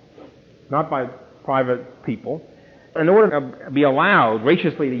 not by private people. In order to be allowed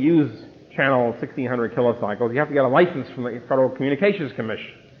graciously to use channel 1,600 kilocycles, you have to get a license from the Federal Communications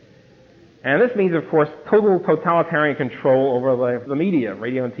Commission. And this means, of course, total totalitarian control over the media,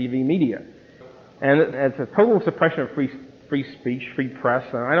 radio and TV media. And it's a total suppression of free speech, free press,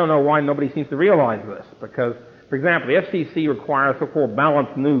 and I don't know why nobody seems to realize this, because, for example, the FCC requires so-called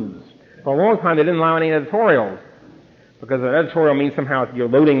balanced news. For a long time, they didn't allow any editorials, because an editorial means somehow you're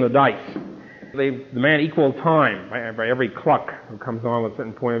loading the dice. They demand equal time by every cluck who comes on with a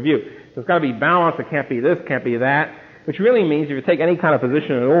certain point of view. So it's got to be balanced. It can't be this, can't be that. Which really means if you take any kind of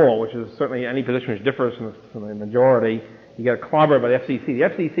position at all, which is certainly any position which differs from the majority, you get clobbered by the FCC. The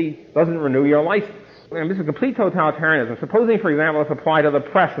FCC doesn't renew your license. And this is complete totalitarianism. Supposing, for example, it's applied to the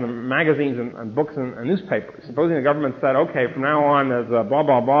press and the magazines and books and newspapers. Supposing the government said, okay, from now on there's blah,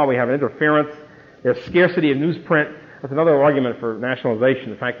 blah, blah, we have interference, there's scarcity of newsprint. That's another argument for nationalization,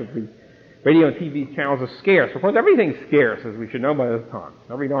 the fact that the radio and TV channels are scarce. Of course, everything's scarce, as we should know by this time.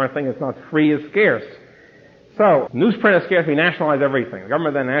 Every darn thing that's not free is scarce. So, newsprint is scarce, we nationalize everything. The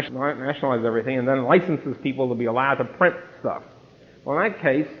government then nationalizes everything and then licenses people to be allowed to print stuff. Well, in that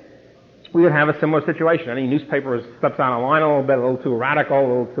case, we would have a similar situation. Any newspaper steps out of line a little bit, a little too radical, a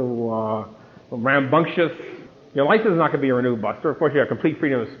little too rambunctious. Your license is not going to be a renewed buster. Of course, you have complete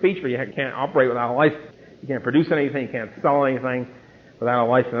freedom of speech, but you can't operate without a license. You can't produce anything, you can't sell anything without a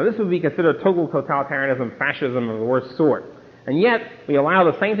license. Now, this would be considered total totalitarianism, fascism of the worst sort. And yet, we allow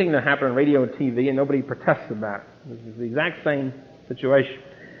the same thing to happen on radio and TV, and nobody protests about it. It's the exact same situation.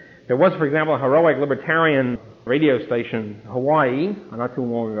 There was, for example, a heroic libertarian radio station in Hawaii, not too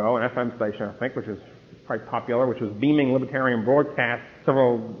long ago, an FM station, I think, which was quite popular, which was beaming libertarian broadcasts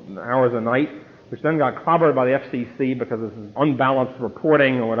several hours a night, which then got clobbered by the FCC because of unbalanced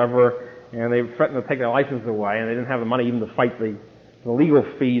reporting or whatever, and they threatened to take their license away, and they didn't have the money even to fight the legal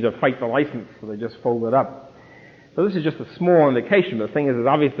fee to fight the license, so they just folded up. So this is just a small indication. The thing is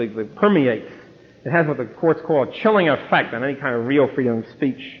obviously it permeates. It has what the courts call a chilling effect on any kind of real freedom of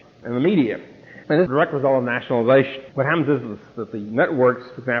speech in the media. And this is a direct result of nationalization. What happens is that the networks,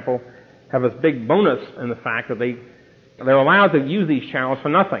 for example, have this big bonus in the fact that they're allowed to use these channels for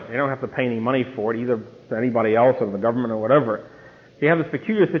nothing. They don't have to pay any money for it, either to anybody else or the government or whatever. You have this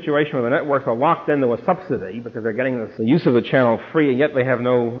peculiar situation where the networks are locked into a subsidy because they're getting the use of the channel free, and yet they have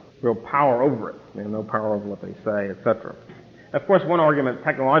no real power over it. They have no power over what they say, etc. Of course, one argument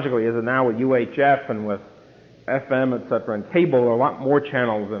technologically is that now with UHF and with FM, etc., and cable, there are a lot more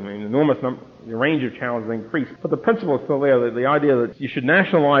channels. I mean, enormous number, the range of channels has increased. But the principle is still there, the idea that you should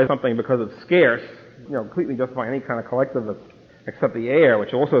nationalize something because it's scarce, completely justify any kind of collectivist except the air,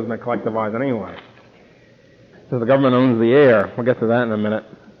 which also has been collectivized anyway. So the government owns the air. We'll get to that in a minute.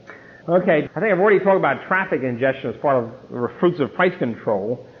 Okay, I think I've already talked about traffic ingestion as part of the fruits of price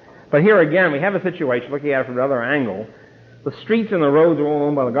control. But here again, we have a situation, looking at it from another angle. The streets and the roads are all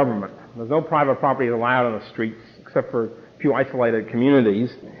owned by the government. There's no private property allowed on the streets, except for a few isolated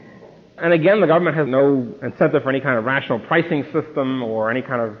communities. And again, the government has no incentive for any kind of rational pricing system or any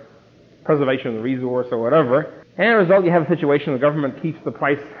kind of preservation of the resource or whatever. And as a result, you have a situation where the government keeps the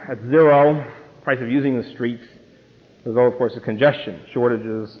price at zero, price of using the streets. The result, of course, is congestion,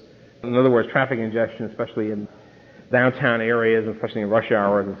 shortages. In other words, traffic congestion, especially in downtown areas, especially in rush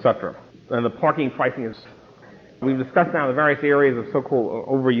hours, etc. And the parking pricing is... We've discussed now the various areas of so-called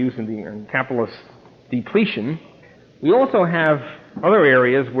overuse and capitalist depletion. We also have other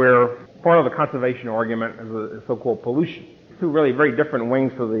areas where part of the conservation argument is so-called pollution. Two really very different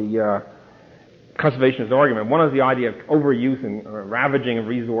wings to the conservationist argument. One is the idea of overuse and ravaging of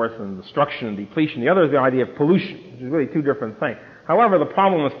resource and destruction and depletion. The other is the idea of pollution, which is really two different things. However, the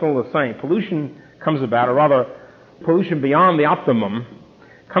problem is still the same. Pollution comes about, or rather, pollution beyond the optimum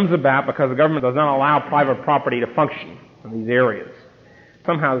comes about because the government does not allow private property to function in these areas.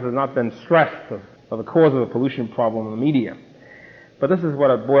 Somehow this has not been stressed of the cause of the pollution problem in the media. But this is what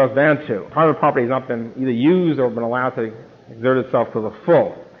it boils down to. Private property has not been either used or been allowed to exert itself to the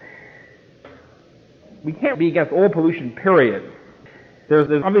full. We can't be against all pollution, period. There's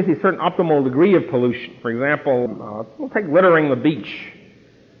obviously a certain optimal degree of pollution. For example, we'll take littering the beach.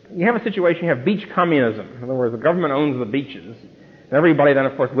 You have a situation, you have beach communism. In other words, the government owns the beaches, and everybody then,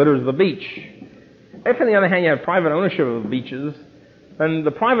 of course, litters the beach. If, on the other hand, you have private ownership of the beaches, then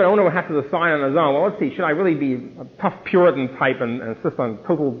the private owner will have to decide on his own, well, let's see, should I really be a tough Puritan type and insist on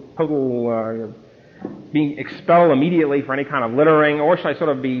total being expelled immediately for any kind of littering, or should I sort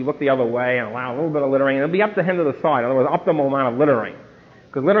of look the other way and allow a little bit of littering? And it'll be up to him to decide. In other words, optimal amount of littering.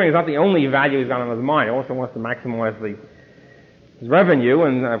 Because littering is not the only value he's got on his mind. He also wants to maximize his revenue,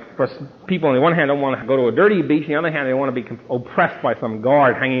 and of course, people on the one hand don't want to go to a dirty beach, on the other hand they want to be oppressed by some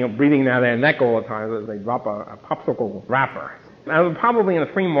guard hanging up, breathing down their neck all the time as they drop a popsicle wrapper. Now, probably in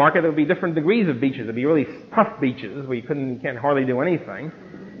the free market, there would be different degrees of beaches. There would be really tough beaches where you can't hardly do anything.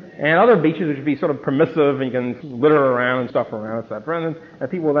 And other beaches which would be sort of permissive and you can litter around and stuff around, etc. And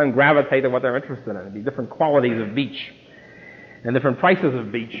people will then gravitate to what they're interested in. There would be different qualities of beach and different prices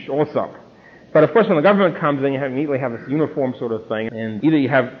of beach also. But of course, when the government comes in, you immediately have this uniform sort of thing, and either you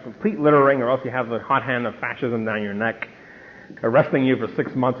have complete littering or else you have the hot hand of fascism down your neck, arresting you for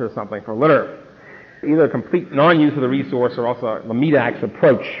 6 months or something for litter. Either complete non-use of the resource or also the meat axe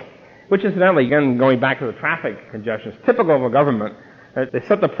approach, which incidentally, again, going back to the traffic congestion, is typical of a government. They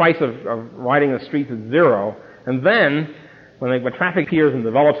set the price of riding the streets at zero, and then when traffic appears and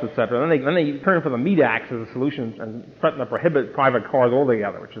develops, etc., then they turn for the meat axe as a solution and threaten to prohibit private cars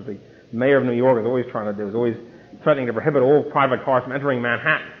altogether, which is the mayor of New York is always trying to do, is always threatening to prohibit all private cars from entering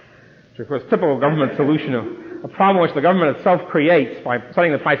Manhattan, which of course is typical government solution of a problem which the government itself creates by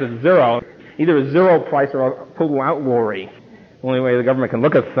setting the price at zero, either a zero price or a total outlawry. The only way the government can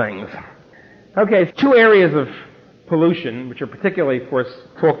look at things. Okay, two areas of pollution, which are particularly, of course,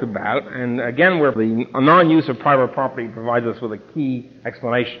 talked about, and again, where the non-use of private property provides us with a key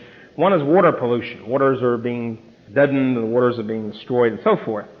explanation. One is water pollution. Waters are being deadened, the waters are being destroyed, and so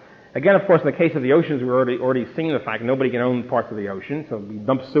forth. Again, of course, in the case of the oceans, we've already seen the fact nobody can own parts of the ocean, so we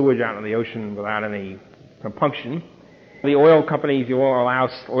dump sewage out in the ocean without any compunction. The oil companies, you won't allow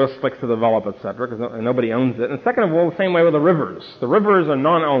oil slicks to develop, etc., because nobody owns it. And second of all, the same way with the rivers. The rivers are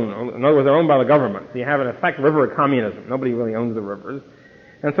non-owned. In other words, they're owned by the government. So you have, in effect, river communism. Nobody really owns the rivers.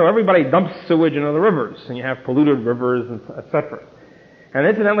 And so everybody dumps sewage into the rivers, and you have polluted rivers, etc. And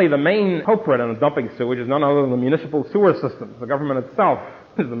incidentally, the main culprit in the dumping sewage is none other than the municipal sewer systems. The government itself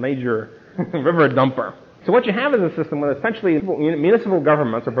is the major river dumper. So what you have is a system where essentially municipal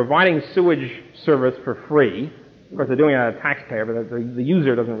governments are providing sewage service for free. Of course, they're doing it out of taxpayer, but the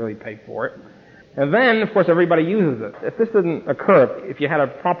user doesn't really pay for it. And then, of course, everybody uses it. If this didn't occur, if you had a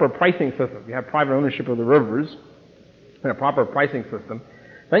proper pricing system, if you had private ownership of the rivers and a proper pricing system,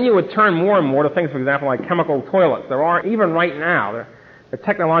 then you would turn more and more to things, for example, like chemical toilets. There are, even right now,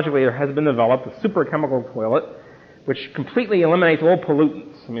 technologically there has been developed a super chemical toilet which completely eliminates all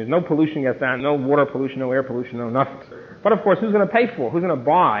pollutants. I mean, no pollution gets out, no water pollution, no air pollution, no nothing. But of course, who's going to pay for it? Who's going to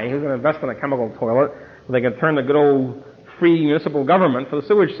buy? Who's going to invest in a chemical toilet where they can turn the good old free municipal government for the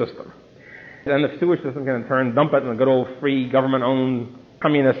sewage system? And the sewage system can in turn dump it in the good old free government-owned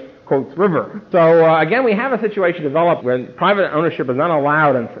communist, quotes, river. So again, we have a situation developed where private ownership is not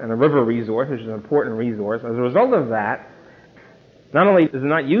allowed in a river resource, which is an important resource. As a result of that, not only is it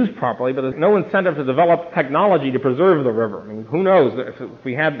not used properly, but there's no incentive to develop technology to preserve the river. I mean, who knows? If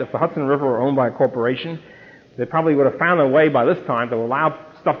the Hudson River were owned by a corporation, they probably would have found a way by this time to allow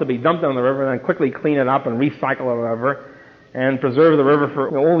stuff to be dumped on the river and then quickly clean it up and recycle it or whatever and preserve the river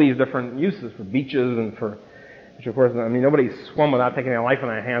for all these different uses, for beaches and for, which of course, I mean, nobody's swum without taking their life in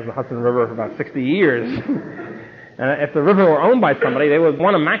their hands the Hudson River for about 60 years. And if the river were owned by somebody, they would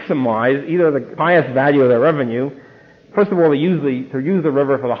want to maximize either the highest value of their revenue. First of all, to use the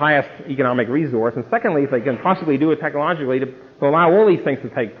river for the highest economic resource, and secondly, if they can possibly do it technologically, to allow all these things to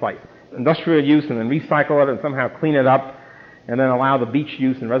take place. Industrial use and then recycle it and somehow clean it up, and then allow the beach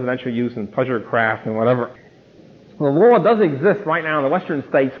use and residential use and pleasure craft and whatever. Well, the law does exist right now in the western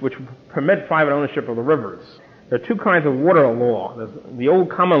states which permit private ownership of the rivers. There are two kinds of water law. There's the old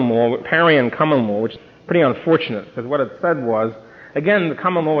common law, Riparian common law, which is pretty unfortunate, because what it said was, again, the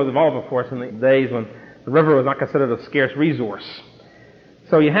common law was evolved, of course, in the days when the river was not considered a scarce resource.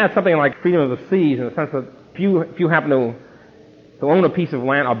 So you had something like freedom of the seas in the sense that if you happen to own a piece of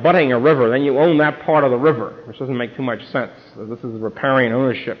land abutting a river, then you own that part of the river, which doesn't make too much sense. So this is riparian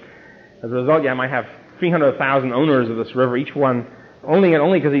ownership. As a result, you might have 300,000 owners of this river, each one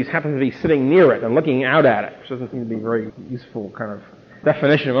only because he happens to be sitting near it and looking out at it, which doesn't seem to be a very useful kind of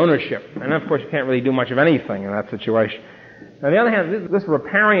definition of ownership. And of course, you can't really do much of anything in that situation. On the other hand, this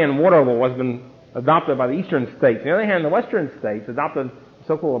riparian water law has been adopted by the eastern states. On the other hand, the western states adopted the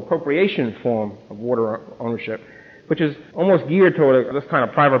so-called appropriation form of water ownership, which is almost geared toward this kind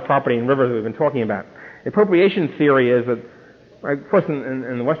of private property in rivers that we've been talking about. The appropriation theory is that, of course,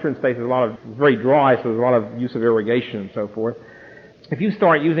 in the western states, it's very dry, so there's a lot of use of irrigation and so forth. If you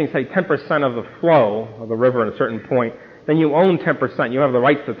start using, say, 10% of the flow of the river at a certain point, then you own 10%. You have the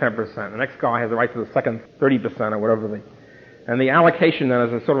rights to 10%. The next guy has the rights to the second 30% or whatever and the allocation then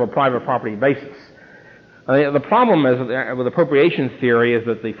is a sort of a private property basis. The problem is with appropriation theory is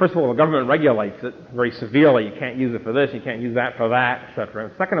that first of all, the government regulates it very severely. You can't use it for this, you can't use that for that, etc.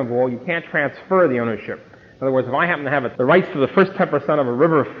 And second of all, you can't transfer the ownership. In other words, if I happen to have the rights to the first 10% of a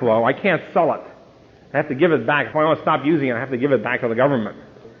river flow, I can't sell it. I have to give it back. If I want to stop using it, I have to give it back to the government.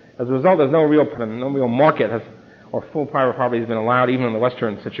 As a result, there's no real market or full private property has been allowed even in the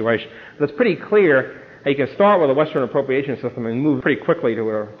western situation. But it's pretty clear you can start with a Western appropriation system and move pretty quickly to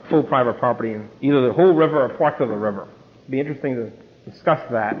a full private property in either the whole river or parts of the river. It'd be interesting to discuss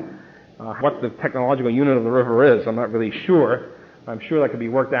that, what the technological unit of the river is. I'm not really sure. I'm sure that could be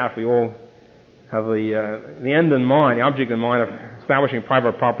worked out if we all have the end in mind, the object in mind of establishing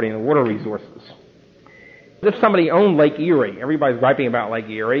private property in the water resources. If somebody owned Lake Erie, everybody's griping about Lake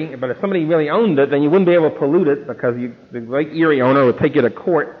Erie, but if somebody really owned it, then you wouldn't be able to pollute it because the Lake Erie owner would take you to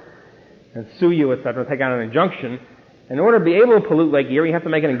court and sue you, etc., take out an injunction. In order to be able to pollute Lake Erie, you have to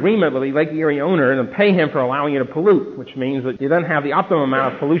make an agreement with the Lake Erie owner and pay him for allowing you to pollute, which means that you then have the optimum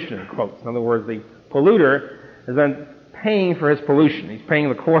amount of pollution, in quotes. In other words, the polluter is then paying for his pollution. He's paying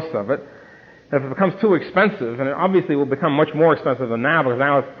the cost of it. And if it becomes too expensive, and it obviously will become much more expensive than now because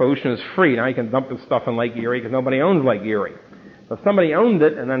now pollution is free. Now you can dump this stuff in Lake Erie because nobody owns Lake Erie. So if somebody owned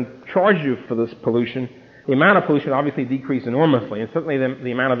it and then charged you for this pollution, the amount of pollution obviously decreased enormously, and certainly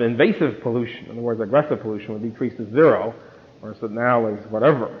the amount of invasive pollution, in other words, aggressive pollution, would decrease to zero, or so now is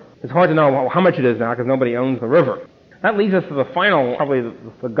whatever. It's hard to know how much it is now because nobody owns the river. That leads us to the final, probably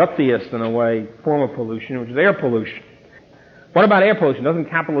the gutsiest in a way, form of pollution, which is air pollution. What about air pollution? Doesn't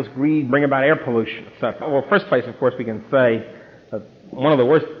capitalist greed bring about air pollution, etc.? Well, first place, of course, we can say that one of the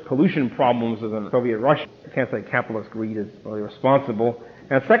worst pollution problems is in Soviet Russia. I can't say capitalist greed is really responsible.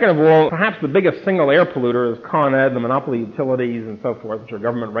 And second of all, perhaps the biggest single air polluter is Con Ed, the monopoly utilities and so forth, which are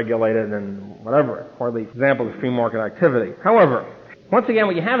government regulated and whatever. Hardly example of free market activity. However, once again,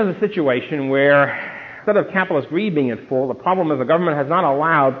 what you have is a situation where instead of capitalist greed being in full, the problem is the government has not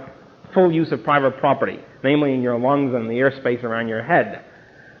allowed full use of private property, namely in your lungs and the airspace around your head,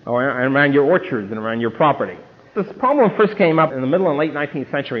 or around your orchards and around your property. This problem first came up in the middle and late 19th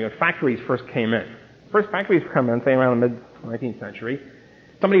century when factories first came in. First factories come in, say around the mid-19th century.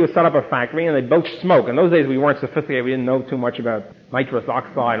 Somebody would set up a factory and they'd belch smoke. In those days we weren't sophisticated, we didn't know too much about nitrous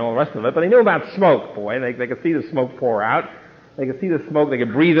oxide and all the rest of it, but they knew about smoke, boy. They could see the smoke pour out. They could see the smoke, they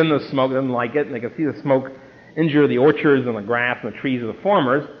could breathe in the smoke, they didn't like it, and they could see the smoke injure the orchards and the grass and the trees of the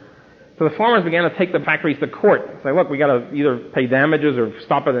farmers. So the farmers began to take the factories to court and say, look, we got to either pay damages or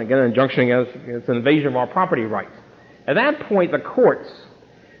stop it and get an injunction against an invasion of our property rights. At that point, the courts,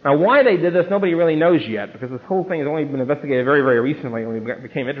 now why they did this, nobody really knows yet, because this whole thing has only been investigated very, very recently when we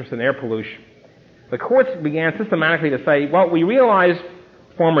became interested in air pollution. The courts began systematically to say, well, we realize,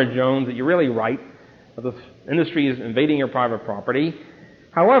 Farmer Jones, that you're really right, that this industry is invading your private property.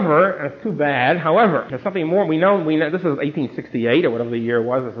 However, and it's too bad, however, there's something more. We know, this is 1868 or whatever the year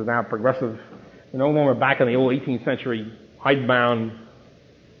was. This is now progressive. We're no longer back in the old 18th century hidebound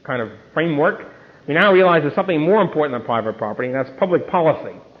kind of framework. We now realize there's something more important than private property, and that's public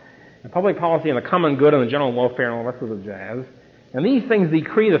policy. And public policy and the common good and the general welfare and all the rest of the jazz. And these things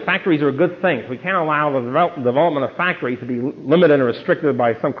decree that factories are good things. We can't allow the development of factories to be limited and restricted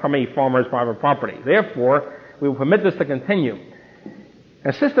by some crummy farmer's private property. Therefore, we will permit this to continue.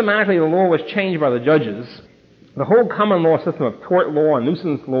 And systematically the law was changed by the judges. The whole common law system of tort law and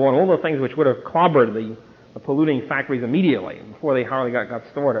nuisance law and all the things which would have clobbered the polluting factories immediately before they hardly got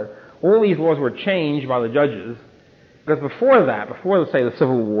started, all these laws were changed by the judges. Because before that, before, say, the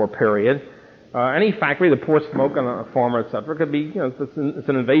Civil War period, any factory that pours smoke on a farmer, etc., could be, it's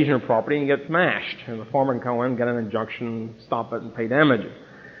an invasion of property and get smashed. And the farmer can go in, get an injunction, stop it, and pay damages.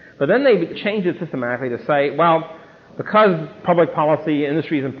 But then they changed it systematically to say, well, because public policy,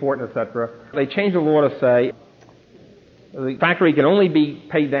 industry is important, etc., they changed the law to say the factory can only be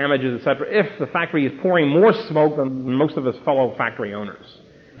paid damages, etc., if the factory is pouring more smoke than most of its fellow factory owners.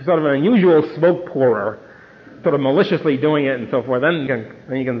 Sort of an unusual smoke pourer, sort of maliciously doing it and so forth, then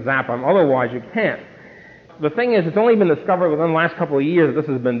you can zap them. Otherwise, you can't. The thing is, it's only been discovered within the last couple of years that this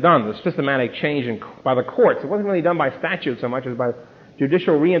has been done, the systematic change by the courts. It wasn't really done by statute so much as by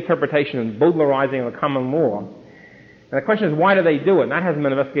judicial reinterpretation and Baudelarizing of the common law. And the question is, why do they do it? And that hasn't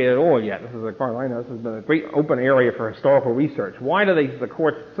been investigated at all yet. This is, as far as I know, this has been a great open area for historical research. Why do the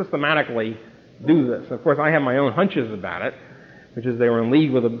courts systematically do this? And of course, I have my own hunches about it, which is they were in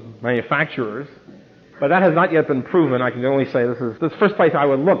league with the manufacturers. But that has not yet been proven. I can only say this is the first place I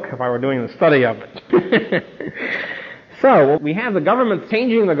would look if I were doing the study of it. So, we have the government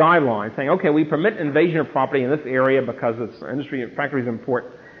changing the guidelines, saying, okay, we permit invasion of property in this area because it's industry and factories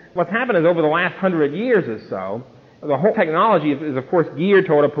import. What's happened is over the last 100 years or so, the whole technology is of course geared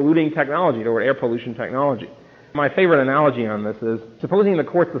toward a polluting technology, toward air pollution technology. My favorite analogy on this is, supposing the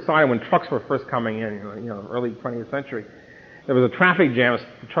courts decided when trucks were first coming in, early 20th century, there was a traffic jam,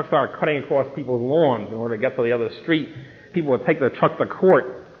 the trucks started cutting across people's lawns in order to get to the other street. People would take their truck to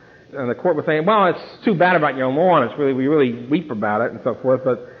court, and the court would say, well, it's too bad about your lawn, we really weep about it and so forth,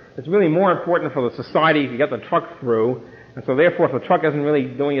 but it's really more important for the society to get the truck through, and so therefore if the truck isn't really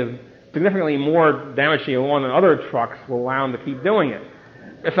doing as significantly more damage to your lawn than other trucks, will allow them to keep doing it.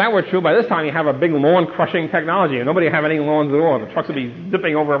 If that were true, by this time you have a big lawn-crushing technology, and nobody would have any lawns at all. The trucks would be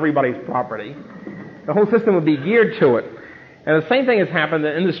zipping over everybody's property. The whole system would be geared to it. And the same thing has happened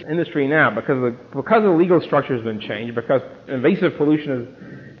in industry now, because the legal structure has been changed, because invasive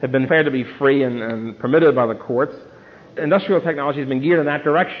pollution has been declared to be free and permitted by the courts. Industrial technology has been geared in that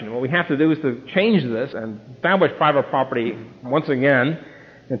direction. What we have to do is to change this and establish private property once again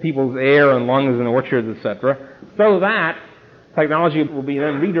in people's air and lungs and orchards, etc., so that technology will be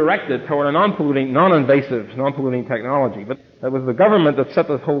then redirected toward a non-invasive, non-polluting technology. But it was the government that set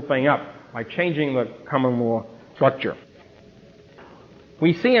this whole thing up by changing the common law structure.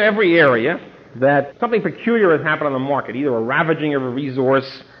 We see in every area that something peculiar has happened on the market, either a ravaging of a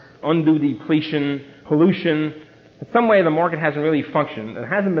resource, undue depletion, pollution. In some way the market hasn't really functioned. It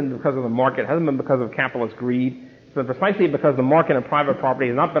hasn't been because of the market, it hasn't been because of capitalist greed. It's precisely because the market and private property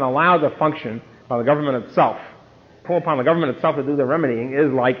has not been allowed to function by the government itself. Call upon the government itself to do the remedying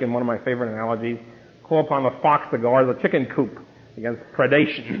is like, in one of my favorite analogies, call upon the fox to guard the chicken coop against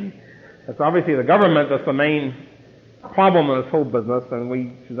predation. It's obviously the government that's the main problem in this whole business, and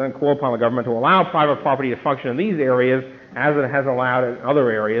we should then call upon the government to allow private property to function in these areas as it has allowed in other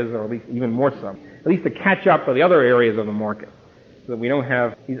areas, or at least even more so. At least to catch up to the other areas of the market, so that we don't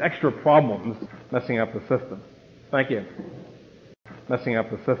have these extra problems messing up the system. Thank you. Messing up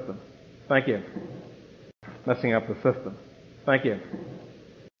the system. Thank you. Messing up the system. Thank you.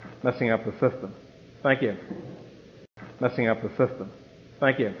 Messing up the system. Thank you. Messing up the system.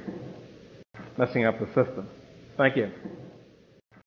 Thank you. Messing up the system. Thank you.